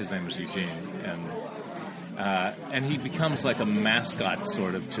 his name is Eugene, and he becomes like a mascot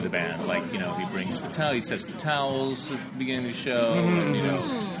sort of to the band. Like, he brings the towel, he sets the towels at the beginning of the show,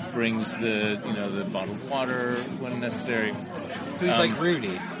 and brings the the bottled water when necessary. So he's like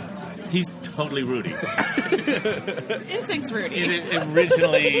Rudy. He's totally Rudy. NSYNC's Rudy.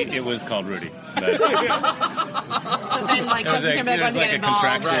 Originally, it was called Rudy. But But then, Justin Timberlake it was wants to like get a involved.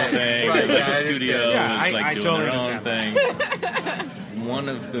 contractual thing. Right, like yeah, the studio Yeah, was I doing totally their own understand. thing. one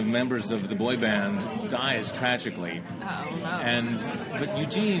of the members of the boy band dies tragically. Oh, no. But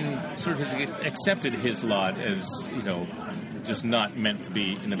Eugene sort of has accepted his lot as, just not meant to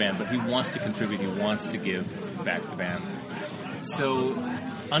be in the band, but he wants to contribute, he wants to give back to the band. So,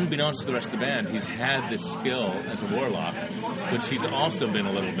 unbeknownst to the rest of the band, he's had this skill as a warlock, which he's also been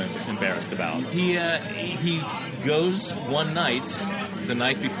a little bit embarrassed about. He goes one night, the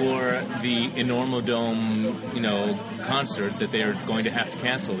night before the Enormo Dome, concert that they are going to have to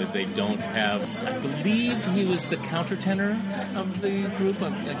cancel if they don't have. I believe he was the countertenor of the group.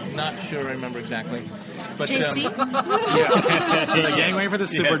 I'm not sure. I remember exactly. But JC? Yeah. So they're getting ready for the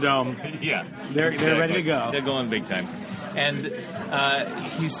Superdome. Yeah, they're ready to go. They're going big time. And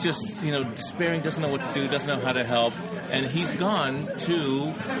he's just, despairing, doesn't know what to do, doesn't know how to help. And he's gone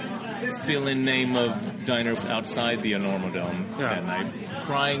to fill-in name of diners outside the Enormo Dome that night,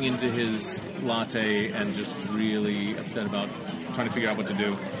 crying into his latte and just really upset about trying to figure out what to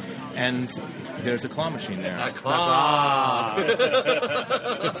do. And there's a claw machine there. A claw!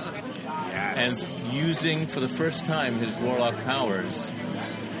 Yes. And using, for the first time, his warlock powers,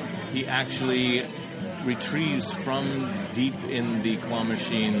 he actually retrieves from deep in the claw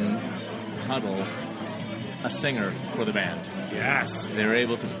machine huddle a singer for the band. Yes, they're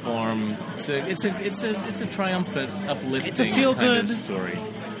able to form. It's a triumphant, uplifting. It's a feel-good story.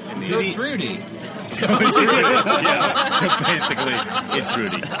 So it's Rudy. So basically, it's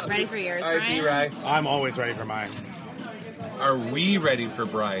Rudy. Ready for yours, Brian? I'm always ready for mine. Are we ready for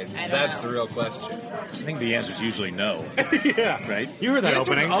Brian's? That's the real question. I think the answer is usually no. Yeah, right. You heard that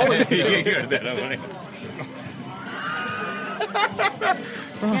opening. Always no. You heard that opening.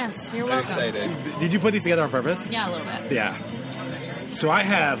 Yes, you're welcome. I'm excited. Did you put these together on purpose? Yeah, a little bit. Yeah. So I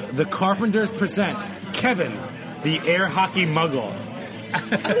have the Carpenters present Kevin, the air hockey muggle.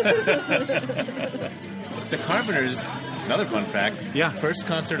 The Carpenters, another fun fact. Yeah. First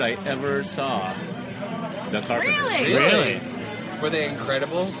concert I ever saw. The Carpenters. Really? Were they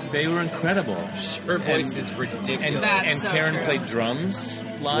incredible? They were incredible. Her voice is ridiculous. And so Karen true. played drums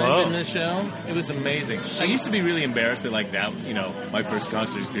live in the show. It was amazing. I used to be really embarrassed at my first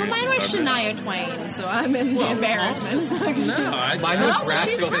concert experience. Mine was Shania Twain, so I'm in the embarrassment section. Mine was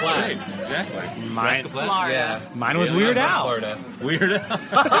Rascal Flatts. Exactly. Mine, Florida. Yeah. Mine was Weird Al. Florida. Weird Al.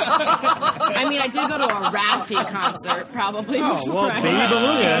 I mean, I did go to a Raffi concert probably before. Baby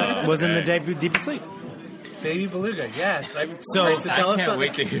Beluga was in the Deep Sleep. Baby Beluga, yes. I can't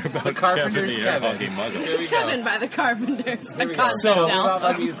wait to hear about the Carpenters. Kevin. Here we Kevin go. by the Carpenters. Here we A go. concept So, album.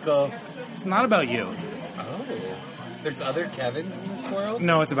 about the musical. It's not about you. Oh. There's other Kevins in this world?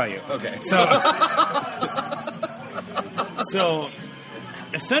 No, it's about you. Okay. So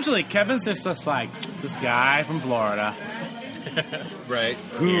essentially, Kevin's just like this guy from Florida. Right.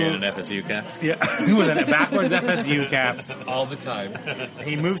 Who had an FSU cap. Yeah, with a backwards FSU cap. All the time.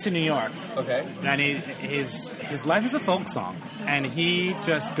 He moves to New York. Okay. And his life is a folk song. And he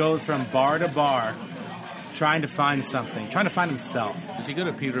just goes from bar to bar trying to find something, trying to find himself. Does he go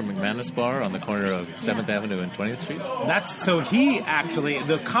to Peter McManus Bar on the corner of 7th Avenue and 20th Street? He actually,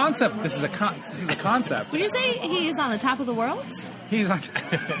 the concept, this is a concept. Would you say he's on the top of the world? He's like...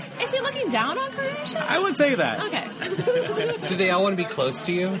 Is he looking down on creation? I would say that. Okay. Do they all want to be close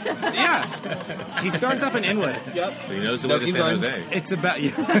to you? Yes. He starts up in Inwood. Yep. He knows the way to San Jose. It's about...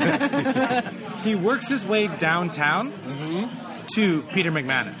 He works his way downtown to Peter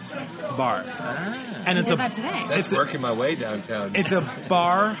McManus Bar. And He did that today. That's working my way downtown. It's a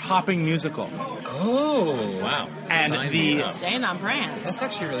bar hopping musical. Oh, wow. And Staying on brand. That's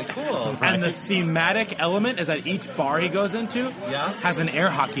actually really cool. And the thematic element is that each bar he goes into has an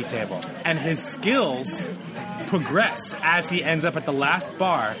air hockey table. And his skills progress as he ends up at the last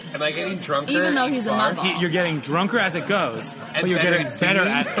bar. Am I getting drunker? Even though he's a muggle. You're getting drunker as it goes, And but you're better getting at better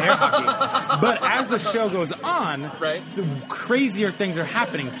singing? at air hockey. But as the show goes on, the crazier things are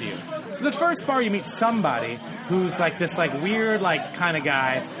happening to you. So the first bar, you meet somebody who's like this weird kind of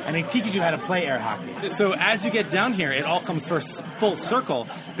guy, and he teaches you how to play air hockey. So as you get down here, it all comes full circle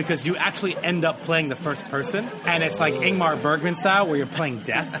because you actually end up playing the first person, and it's like Ingmar Bergman style where you're playing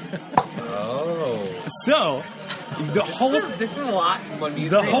death. Oh. So this is a lot in one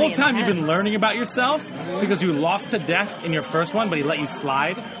music. the whole time you've been learning about yourself because you lost to death in your first one, but he let you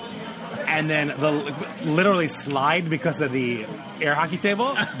slide. And then literally slide because of the air hockey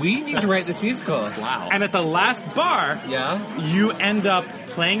table. We need to write this musical. Wow. And at the last bar, you end up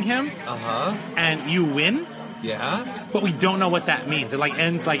playing him, and you win. Yeah. But we don't know what that means. It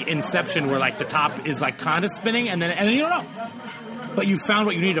ends like Inception, where the top is kind of spinning, and then you don't know. But you found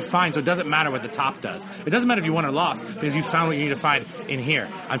what you need to find, so it doesn't matter what the top does. It doesn't matter if you won or lost, because you found what you need to find in here.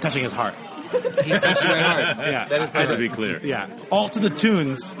 I'm touching his heart. He touched my heart. Yeah. That is Just to be clear. Yeah. All to the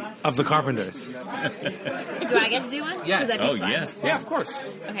tunes of the Carpenters. Do I get to do one? Yes. 'Cause I Oh, picked one. yes. Yeah, of course.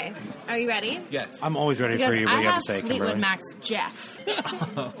 Okay. Are you ready? Yes. I'm always ready Because for you. What I you have have to say, Fleetwood Kimberly. Mac's Jeff.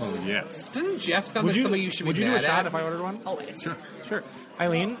 Oh, yes. Doesn't Jeff sound like somebody you should be would you do a mad shot at? if I ordered one? Always. Sure.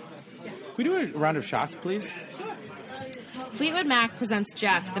 Eileen, can we do a round of shots, please? Fleetwood Mac presents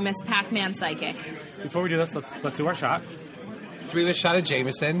Jeff, the Miss Pac-Man psychic. Before we do this, let's do our shot. 3 with a shot of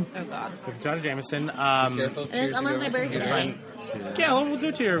Jameson. Oh, God. With a shot of Jameson. Careful. And it's almost my birthday. Yeah, we'll do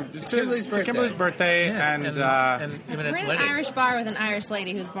it to Kimberly's birthday. Yes, and even We're at in an wedding. Irish bar with an Irish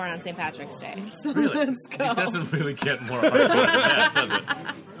lady who's born on St. Patrick's Day. So Really? let's go. It doesn't really get more hardcore than that, does it?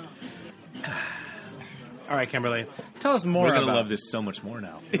 all right, Kimberly, tell us more We're going to about love this so much more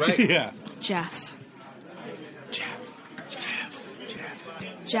now. Right. Yeah. Jeff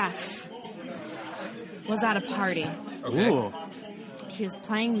was at a party. Okay. Ooh. He was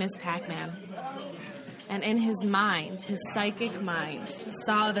playing Miss Pac-Man. And in his mind, his psychic mind, he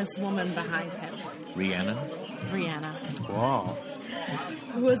saw this woman behind him, Rihanna, Wow.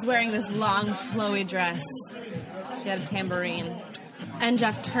 who was wearing this long, flowy dress. She had a tambourine. And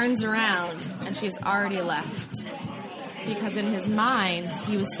Jeff turns around, and she's already left. Because in his mind,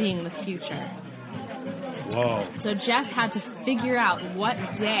 he was seeing the future. Whoa. So Jeff had to figure out what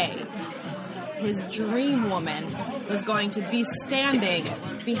day his dream woman was going to be standing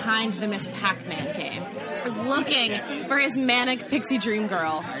behind the Miss Pac-Man game. Looking for his manic pixie dream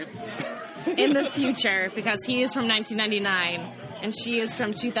girl in the future, because he is from 1999 and she is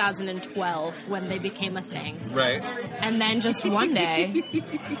from 2012 when they became a thing. Right. And then just one day,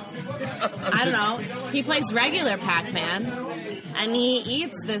 I don't know, he plays regular Pac-Man and he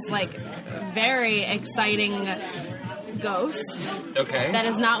eats this like very exciting ghost. Okay. That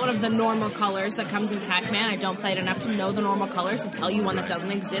is not one of the normal colors that comes in Pac-Man. I don't play it enough to know the normal colors to tell you one that doesn't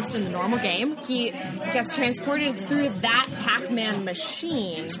exist in the normal game. He gets transported through that Pac-Man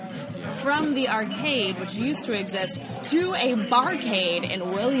machine from the arcade, which used to exist, to a barcade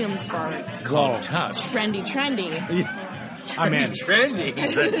in Williamsburg. Whoa. Trendy. I'm in. Trendy.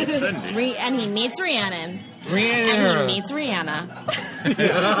 And he meets Rhiannon. Rihanna. And he meets Rihanna. Pick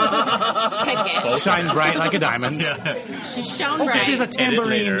it. Shine bright like a diamond. She's shone bright. She's a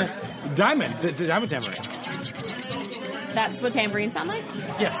tambourine diamond. Diamond tambourine. That's what tambourines sound like?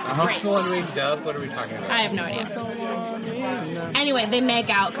 Yes. Great. Wondering, Dove, what are we talking about? I have no idea. Anyway, they make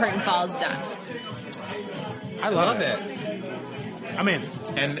out, curtain falls, done. I love it. I'm in.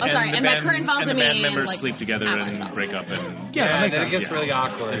 And sorry, the and by band, curtain falls, and the I band mean, members like, sleep together Avatar. and break up and Yeah, that makes then it sense. gets really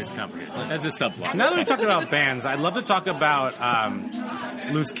awkward. It's complicated. That's a subplot. Now that we talked about bands, I'd love to talk about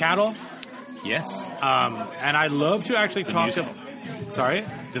Loose Cattle. Yes. And I'd love to actually talk musical. Sorry?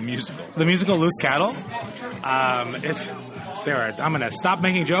 The musical. The musical Loose Cattle. I'm going to stop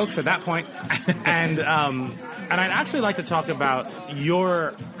making jokes at that point. And I'd actually like to talk about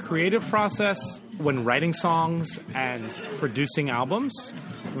your creative process when writing songs and producing albums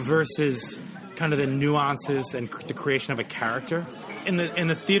versus kind of the nuances and the creation of a character. In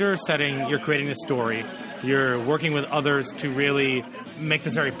the theater setting, you're creating a story. You're working with others to really make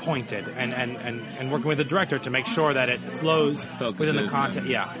this very pointed, and working with the director to make sure that it flows within the content.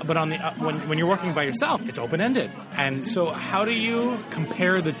 Yeah, but on the when you're working by yourself, it's open ended. And so, how do you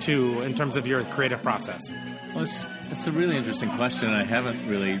compare the two in terms of your creative process? Well, it's a really interesting question. I haven't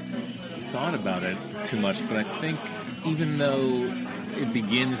really thought about it too much, but I think even though it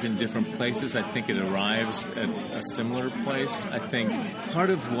begins in different places, I think it arrives at a similar place. I think part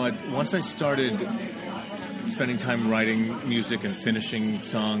of once I started spending time writing music and finishing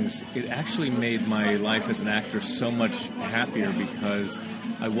songs, it actually made my life as an actor so much happier because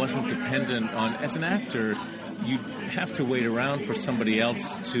I wasn't dependent on, as an actor, you have to wait around for somebody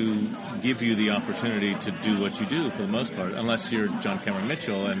else to give you the opportunity to do what you do for the most part, unless you're John Cameron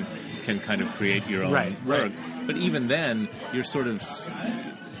Mitchell and can kind of create your own work. Right. But even then, you're sort of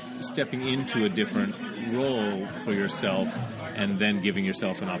stepping into a different role for yourself and then giving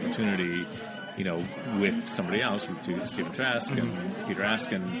yourself an opportunity, with somebody else, with Stephen Trask and Peter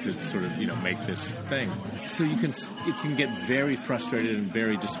Askin, to sort of, make this thing. So it can get very frustrated and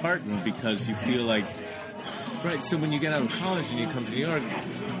very disheartened because you feel like, right, so when you get out of college and you come to New York,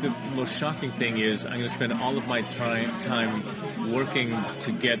 the most shocking thing is I'm going to spend all of my time working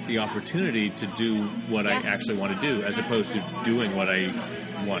to get the opportunity to do what I actually want to do, as opposed to doing what I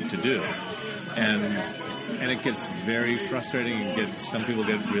want to do. And it gets very frustrating, and some people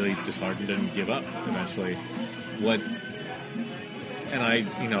get really disheartened and give up eventually. And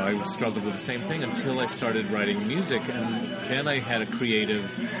I struggled with the same thing until I started writing music, and then I had a creative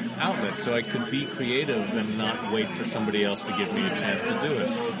outlet, so I could be creative and not wait for somebody else to give me a chance to do it.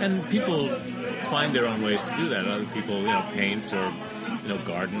 And people find their own ways to do that. Other people, paint or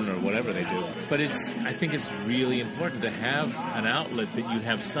garden or whatever they do. But I think it's really important to have an outlet that you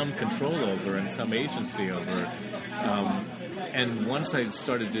have some control over and some agency over. And once I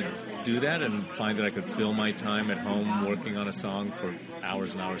started to do that and find that I could fill my time at home working on a song for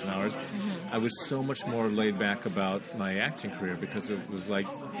hours and hours and hours, I was so much more laid back about my acting career, because it was like,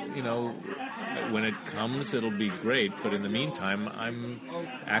 when it comes, it'll be great, but in the meantime, I'm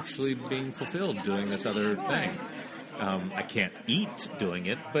actually being fulfilled doing this other thing. I can't eat doing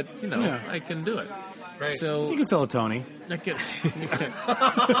it, but, I can do it. Right. So you can sell a Tony. You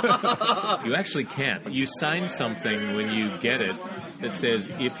actually can't. You sign something when you get it that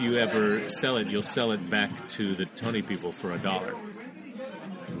says if you ever sell it, you'll sell it back to the Tony people for $1.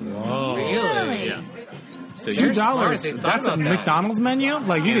 Whoa. Really? Yeah. So $2. That's a McDonald's menu?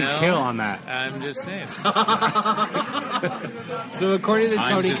 Like, you could kill on that. I'm just saying. So according to the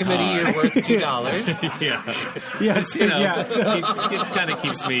Tony Committee, you're worth $2. Yeah. Yes, it kind of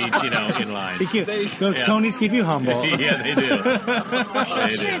keeps me, in line. Those Tonys keep you humble. Yeah, they do.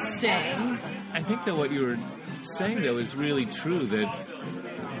 Interesting. I think that what you were saying, though, is really true,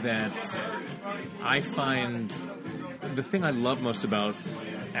 that I find the thing I love most about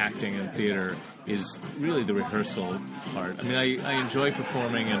acting and theater is really the rehearsal part. I mean, I enjoy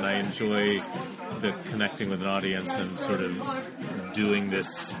performing, and I enjoy the connecting with an audience and sort of doing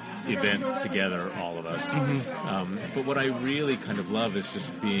this event together, all of us. Mm-hmm. But what I really kind of love is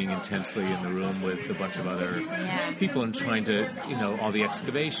just being intensely in the room with a bunch of other people and trying to, all the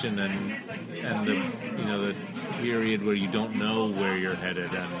excavation and the, the period where you don't know where you're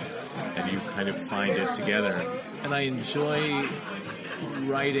headed and you kind of find it together. And I enjoy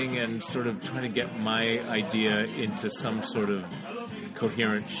writing and sort of trying to get my idea into some sort of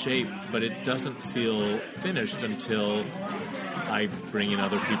coherent shape, but it doesn't feel finished until I bring in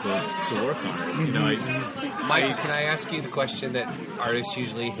other people to work on it. Mike, can I ask you the question that artists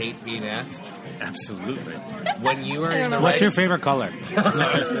usually hate being asked? Absolutely. When you are in the What's your favorite color?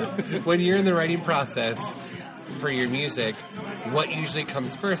 When you're in the writing process for your music, what usually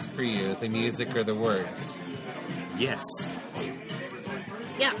comes first for you, the music or the words? Yes.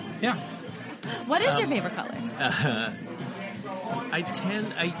 Yeah. What is your favorite color?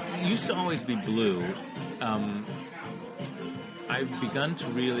 I used to always be blue. I've begun to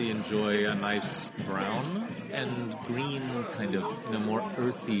really enjoy a nice brown and green kind of, more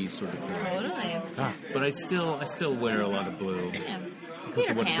earthy sort of thing. Totally. But I still wear a lot of blue. Yeah. Because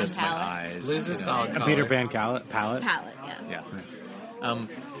Peter of what Pan it does to my palette. eyes. Blue's a solid color. Peter Pan palette? Palette, Yeah.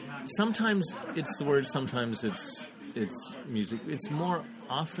 Sometimes it's the word, sometimes it's music. It's more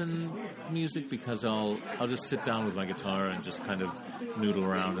often music because I'll just sit down with my guitar and just kind of noodle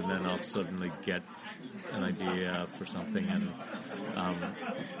around, and then I'll suddenly get an idea for something, and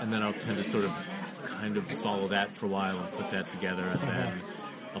then I'll tend to sort of kind of follow that for a while and put that together, and then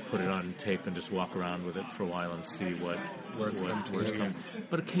I'll put it on tape and just walk around with it for a while and see what words come.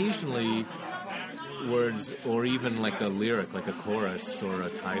 But occasionally, words or even like a lyric, like a chorus or a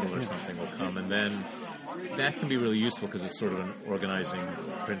title or something will come, and then that can be really useful because it's sort of an organizing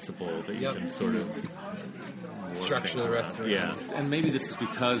principle that you can sort of structure the rest of it. Yeah, and maybe this is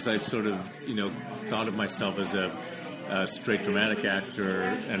because I sort of, thought of myself as a straight dramatic actor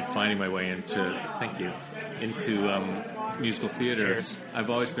and finding my way into musical theater. Cheers. I've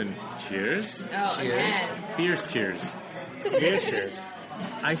always been cheers. Oh, Cheers. Fierce cheers. Fierce cheers.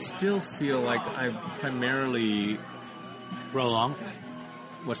 I still feel like I primarily roll along.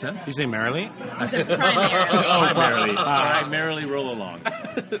 What's that? You say merrily? I said primarily. Primarily roll along.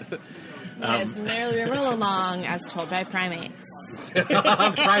 Yes, merrily roll along as told by primates.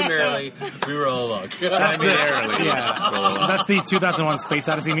 Primarily, we roll along. Primarily, roll along. That's the 2001 Space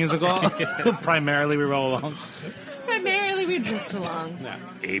Odyssey musical. Primarily, we roll along. Primarily, we drift along. Yeah.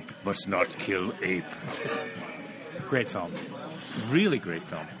 Ape must not kill ape. Great film. Really great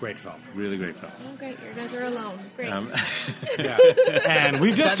film. Great film. Really great film. Oh, great. You guys are alone. Great. Yeah. And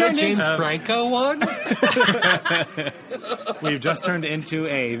we've just turned the James Franco one? We've just turned into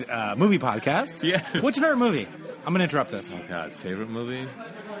a movie podcast. Yeah. What's your favorite movie? I'm going to interrupt this. Oh, God. Favorite movie?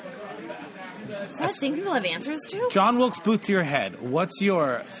 Is that a thing people have answers to? John Wilkes Booth to your head. What's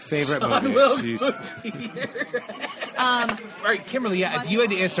your favorite movie? John Wilkes Booth to your head. All right, Kimberly, if you had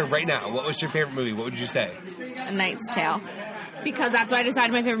to answer right now, what was your favorite movie? What would you say? A Knight's Tale. because that's why I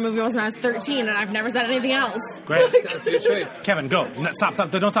decided my favorite movie was when I was 13, and I've never said anything else. Great. That's a good choice. Kevin, go. No, stop.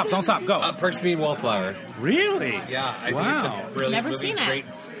 Don't stop. Go. Perks of Being a Wallflower. Really? Yeah, I Wow. think it's a brilliant Never movie. seen it. Great,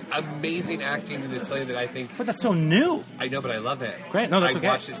 amazing acting, and it's something that I think. But that's so new. I know, but I love it. Great. No, that's I okay.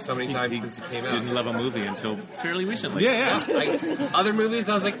 watched it so many times since it came out. Didn't love a movie until fairly recently. Yeah. Other movies,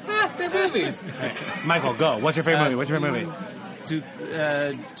 I was like, they're movies. Michael, go. What's your favorite movie?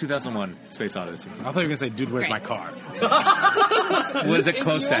 2001, Space Odyssey. I thought you were going to say, Dude, Where's My Car? Was a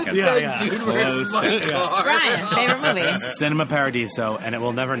close second. Yeah. Dude, where's my car? Brian, favorite movie? Cinema Paradiso, and it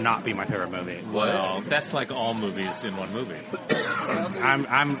will never not be my favorite movie. Well, that's like all movies in one movie. It's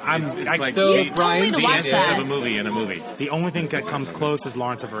like You told me to watch chances that. of a movie in a movie. The only thing that comes close is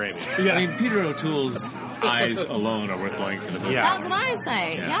Lawrence of Arabia. I mean, Peter O'Toole's eyes alone are worth going to the movie. Yeah. That's what I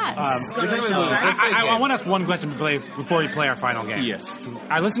say. Yes. We're talking about movies. I want to ask one question before we play our final game. Yes.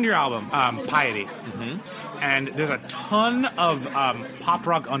 I listened to your album, Piety, and there's a ton of pop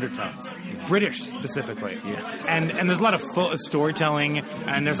rock undertones, British specifically. Yeah. And there's a lot of storytelling,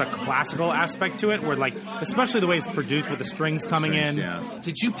 and there's a classical aspect to it, where like, especially the way it's produced with the strings coming in. Yeah.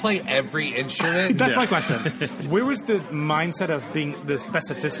 Did you play every instrument? That's my question. Where was the mindset of being the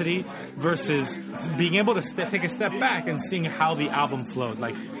specificity versus being able to take a step back and seeing how the album flowed?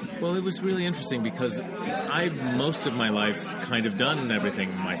 Like, Well, it was really interesting because I've most of my life kind of done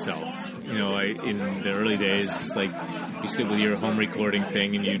everything myself. You know, in the early days, it's like you sit with your home recording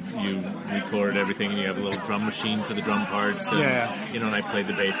thing and you record everything, and you have a little drum machine for the drum parts. And, Yeah. You know, and I played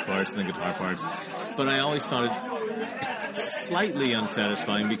the bass parts and the guitar parts. But I always found it slightly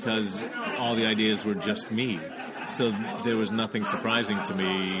unsatisfying because all the ideas were just me. So there was nothing surprising to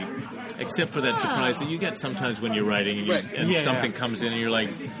me, except for that surprise that you get sometimes when you're writing and, something comes in and you're like,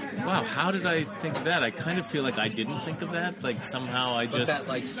 wow, how did I think of that? I kind of feel like I didn't think of that. Like somehow I But just... that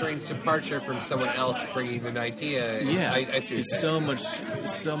like strange departure from someone else bringing an idea. Yeah, I see it's so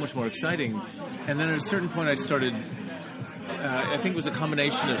much more exciting. And then at a certain point I started... I think it was a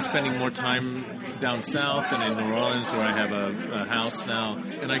combination of spending more time down south and in New Orleans, where I have a house now.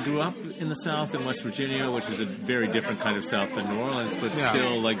 And I grew up in the South in West Virginia, which is a very different kind of South than New Orleans, but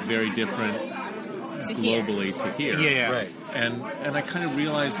still like very different globally to here. Yeah. Right. And I kind of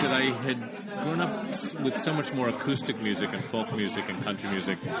realized that I had grown up with so much more acoustic music and folk music and country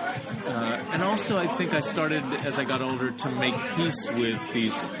music. And also I think I started, as I got older, to make peace with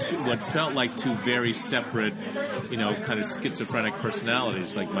these what felt like two very separate, you know, kind of schizophrenic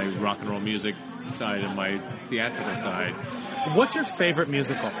personalities, like my rock and roll music side and my theatrical side. What's your favorite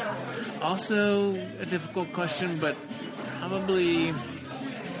musical? Also a difficult question, but probably...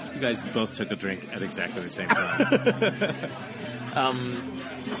 You guys both took a drink at exactly the same time.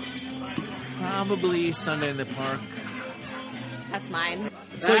 Probably Sunday in the Park. That's mine.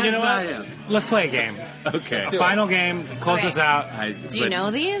 So you know what? Let's play a game. Okay. Final game. Close us out. Do you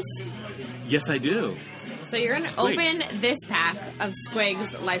know these? Yes, I do. So you're going to open this pack of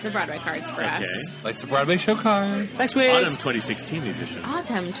Squigs Lights of Broadway cards for us. Lights of Broadway show cards. Thanks, Squigs. Autumn 2016 edition.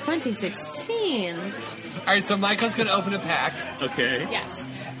 Autumn 2016. All right, so Michael's going to open a pack. Okay. Yes.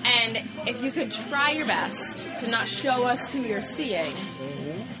 And if you could try your best to not show us who you're seeing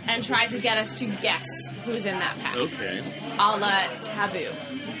and try to get us to guess who's in that pack. Okay. A la Taboo.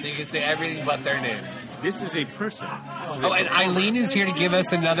 So you can say everything but their name. This is a person. Oh, and Eileen is here to give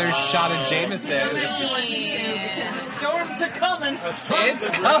us another shot of Jameson. The storms are coming. It's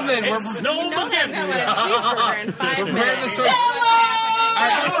coming. We're You know they're going to cheeseburger in 5 minutes.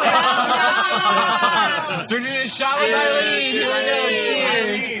 So we're doing a shot with Eileen. Here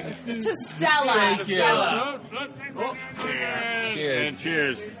we go. Cheers. To Stella. Thank you. Cheers. And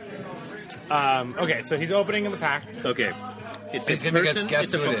cheers. Okay, so he's opening in the pack. Okay. It's He's a gonna person. guess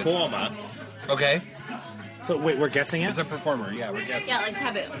It's a who it is. performer. Okay. So wait, we're guessing it? It's a performer. Yeah, we're guessing. Yeah, like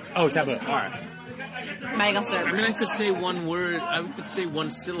Taboo. Oh, Taboo. All right. Michael Cerverus. I mean, I could say one word. I could say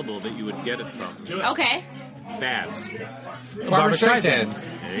one syllable that you would get it from. Okay. Babs. Barbara Streisand.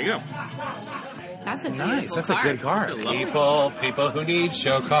 There you go. That's a beautiful Nice. That's a good card. That's a lovely- People who need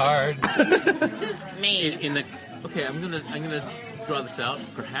show cards. Me. In the okay, I'm gonna draw this out,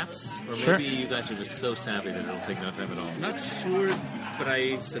 perhaps, or Sure. maybe you guys are just so savvy that it'll take no time at all. I'm not sure, but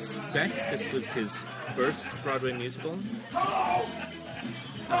I suspect this was his first Broadway musical.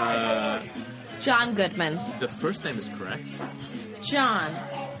 John Goodman. The first name is correct. John.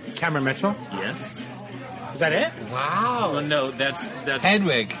 Cameron Mitchell. Yes. Is that it? Wow. Oh no, that's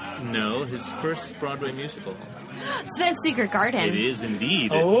Hedwig. No, his first Broadway musical. So that's Secret Garden. It is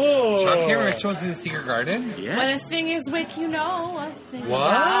indeed. Oh. John Cameron Mitchell was in the Secret Garden? Yes. When a thing is wick, you know a thing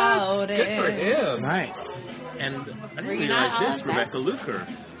What? about Good for it. him. Nice. And I didn't Were you realize not this. all Rebecca obsessed? Luker.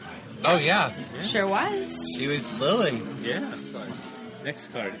 Oh, yeah. Sure was. She was Lily. Yeah.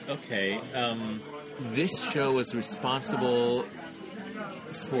 Next card. Okay. This show is responsible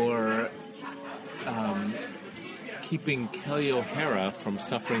for keeping Kelly O'Hara from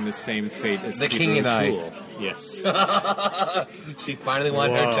suffering the same fate as The Peter King and O'Toole. I. Yes. She finally won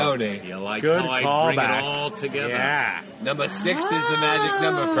her Tony. You like Good how I bring callback. it all together? Yeah. Number 6 is the magic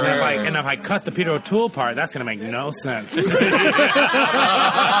number for her. And if I cut the Peter O'Toole part, that's going to make no sense. So there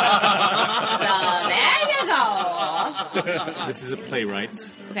you go. This is a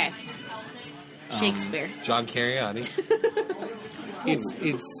playwright. Okay. Shakespeare. John Cariani.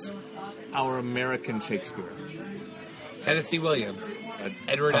 It's our American Shakespeare. Tennessee Williams.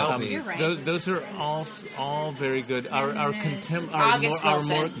 Edward Albee. You're right. Those are all very good. Our August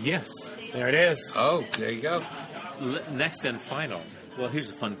Wilson. yes. There it is. Oh, there you go. Next and final. Well,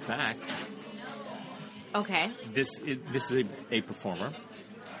 here's a fun fact. Okay. This is a performer.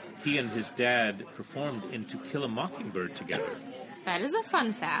 He and his dad performed in To Kill a Mockingbird together. That is a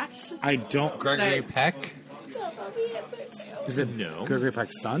fun fact. I don't... Gregory Peck. Don't know the answer to. Is it No. Gregory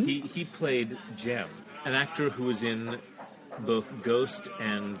Peck's son? He played Jem, an actor who was in both Ghost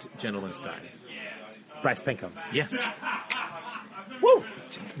and Gentleman's Diary. Bryce Pinkham. Yes. Woo!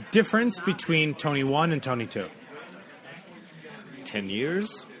 Difference between Tony 1 and Tony 2. 10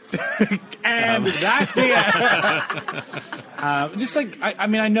 years. And that's the just like I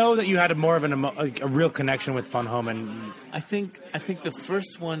mean, I know that you had more of a real connection with Fun Home, and I think the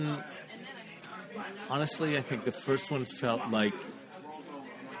first one. Honestly, I think the first one felt like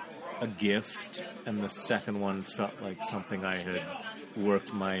a gift, and the second one felt like something I had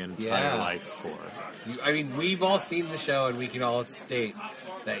worked my entire life for. I mean, we've all seen the show, and we can all state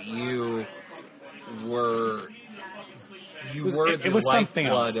that you were the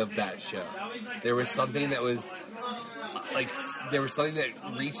lifeblood of that show. There was something that was there was something that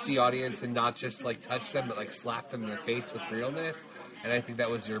reached the audience and not just like touched them, but like slapped them in the face with realness. And I think that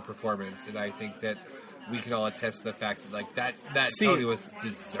was your performance. And I think that we can all attest to the fact that like that Tony was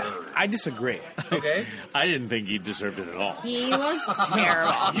deserved. I disagree. Okay, I didn't think he deserved it at all. He was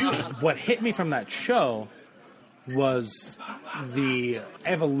terrible. What hit me from that show was the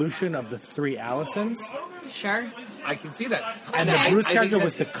evolution of the three Allisons. Sure. I can see that. And the Bruce character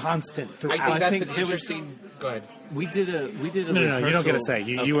was the constant throughout. I think that's an interesting. Go ahead. We did a No, rehearsal. you don't get to say.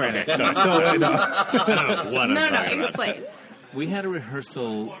 You were in it. Sorry. No, explain. We had a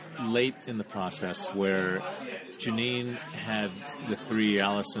rehearsal late in the process where Janine had the three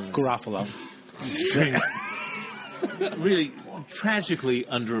Allisons. Garofalo. Really tragically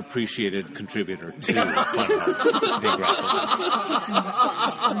underappreciated contributor to Fun Home. Big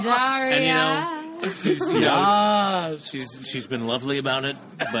Garofalo. Daria. And she's been lovely about it,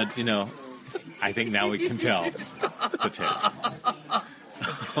 but I think now we can tell the tale.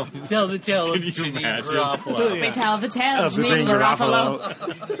 Tell the tale of Can you Janine imagine? Garofalo. We tell the tale of Janine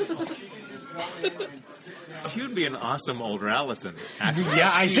Garofalo. She would be an awesome older Allison. Actually. Yeah,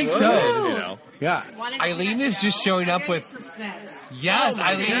 I think so. Yeah. Eileen is just showing up with. Yes,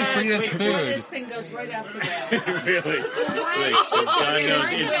 Eileen is bringing us This food. thing goes right after that. Really? John knows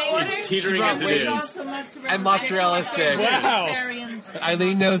it's teetering as it is. And mozzarella sticks. Wow.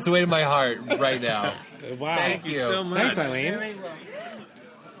 Eileen knows the way to my heart right now. Wow. Thank you so much. Thanks, Eileen.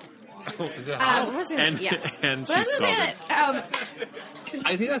 Is it hot? And Yes. and But I she's was gonna say scalded. that,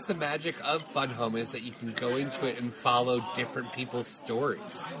 I think that's the magic of Fun Home is that you can go into it and follow different people's stories.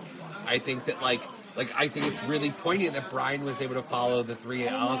 I think that I think it's really poignant that Brian was able to follow the three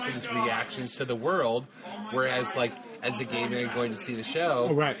Allisons' reactions to the world, whereas as a gay man going to see the show,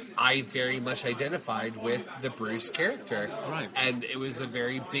 right. I very much identified with the Bruce character. Right. And it was a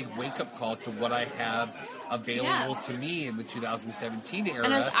very big wake-up call to what I have available to me in the 2017 era,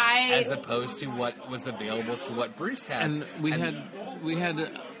 And as opposed to what was available to what Bruce had. And we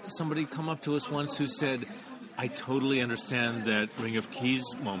had somebody come up to us once who said, "I totally understand that Ring of Keys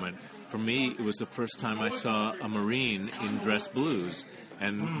moment. For me, it was the first time I saw a Marine in dress blues."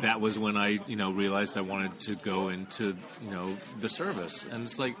 And that was when I, realized I wanted to go into, the service. And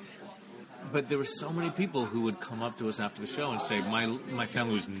it's like, but there were so many people who would come up to us after the show and say, my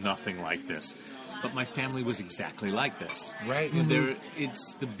family was nothing like this. But my family was exactly like this. Right. Mm-hmm.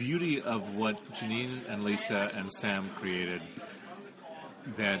 It's the beauty of what Janine and Lisa and Sam created,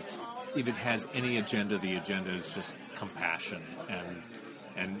 that if it has any agenda, the agenda is just compassion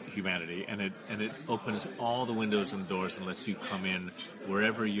and humanity, and it opens all the windows and doors and lets you come in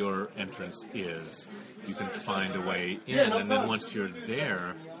wherever your entrance is. You can find a way in, and then once you're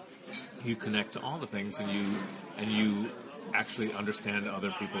there, you connect to all the things, and you actually understand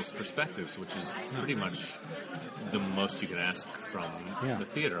other people's perspectives, which is pretty much the most you can ask from the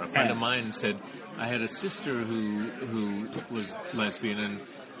theater. A friend of mine said, I had a sister who was lesbian,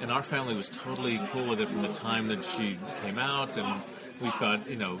 and our family was totally cool with it from the time that she came out, and we thought,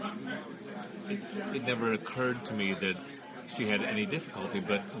 you know, it never occurred to me that she had any difficulty,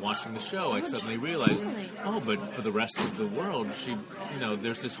 but watching the show, I suddenly realized, but for the rest of the world, she, you know,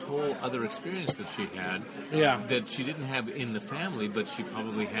 there's this whole other experience that she had that she didn't have in the family, but she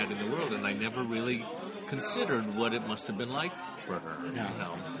probably had in the world, and I never really considered what it must have been like for her. Yeah, you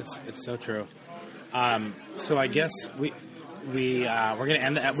know? It's so true. So I guess we're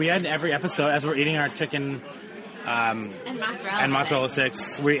going to we end every episode as we're eating our chicken and mozzarella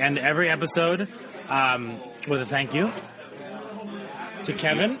sticks. We end every episode with a thank you to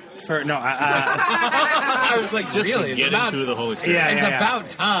Kevin for I was like, just really? getting through the whole experience. It's about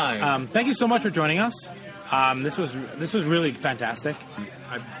time. Thank you so much for joining us. This was really fantastic.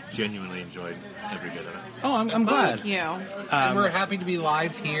 I genuinely enjoyed every bit of it. Oh, I'm glad. Thank you. And we're happy to be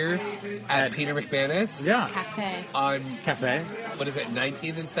live here at Peter McManus. Cafe. On Cafe. What is it,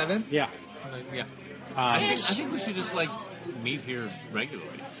 19th and 7th? Yeah. I think we should just meet here regularly.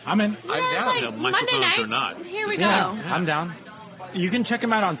 I'm in. I'm down. Monday nights or not. Here we go. I'm down. You can check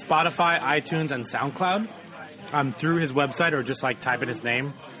him out on Spotify, iTunes, and SoundCloud through his website, or just type in his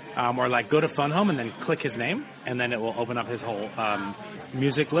name, or go to Fun Home and then click his name, and then it will open up his whole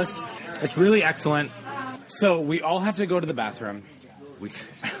music list. It's really excellent. So we all have to go to the bathroom.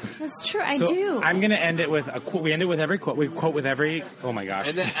 That's true. I do. I'm going to end it with a quote. We end it with every quote. We quote with every. Oh my gosh!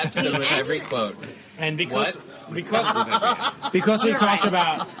 And then episode with every quote. And because we talked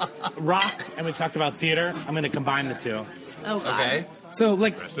about rock and we talked about theater, I'm going to combine the two. Oh, God. Okay. So,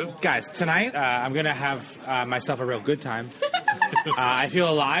 guys, tonight I'm going to have myself a real good time. I feel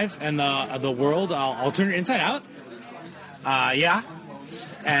alive, and the world, I'll turn it inside out.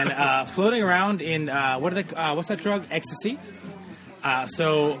 And floating around in, what's that drug? Ecstasy.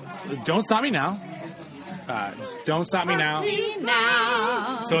 So, don't stop me now. Don't stop me now.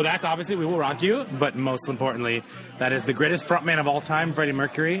 So that's obviously We Will Rock You, but most importantly, that is the greatest frontman of all time, Freddie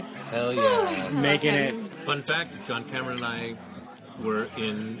Mercury. Hell yeah. Making it. Fun fact, John Cameron and I were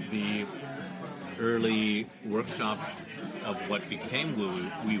in the early workshop of what became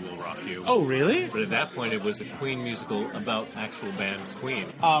We Will Rock You. Oh, really? But at that point, it was a Queen musical about actual band Queen.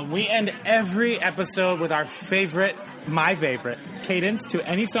 We end every episode with my favorite, cadence to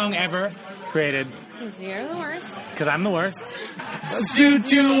any song ever created. Because you're the worst. Because I'm the worst.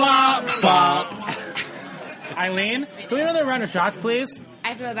 Eileen, can we have another round of shots, please? I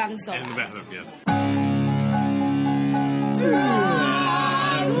have to go to the bathroom so In the bad. bathroom, yeah.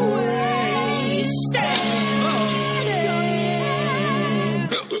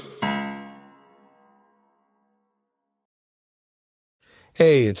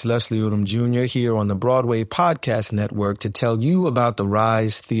 Hey, it's Leslie Odom Jr. here on the Broadway Podcast Network to tell you about the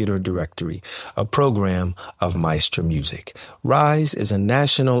Rise Theater Directory, a program of Maestro Music. Rise is a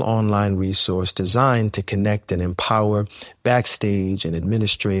national online resource designed to connect and empower backstage and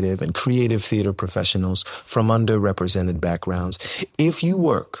administrative and creative theater professionals from underrepresented backgrounds. If you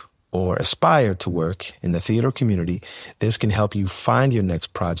work or aspire to work in the theater community, this can help you find your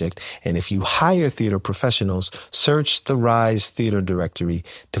next project. And if you hire theater professionals, search the Rise Theater Directory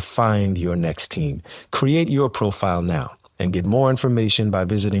to find your next team. Create your profile now and get more information by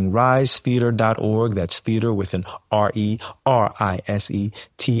visiting risetheater.org. That's theater with an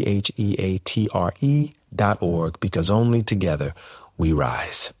RERISETHEATRE.org, because only together we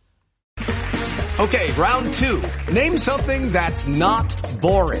rise. Okay, round two. Name something that's not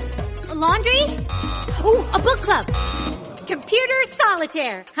boring. A laundry? Ooh, a book club. Computer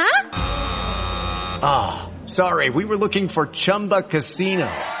solitaire, huh? Ah, sorry, we were looking for Chumba Casino.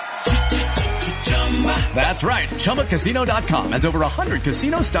 That's right, ChumbaCasino.com has over 100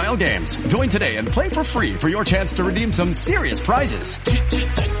 casino-style games. Join today and play for free for your chance to redeem some serious prizes.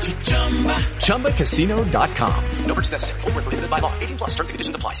 ChumbaCasino.com. No purchase necessary. Void where prohibited by law. 18+ terms and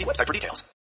conditions apply. See website for details.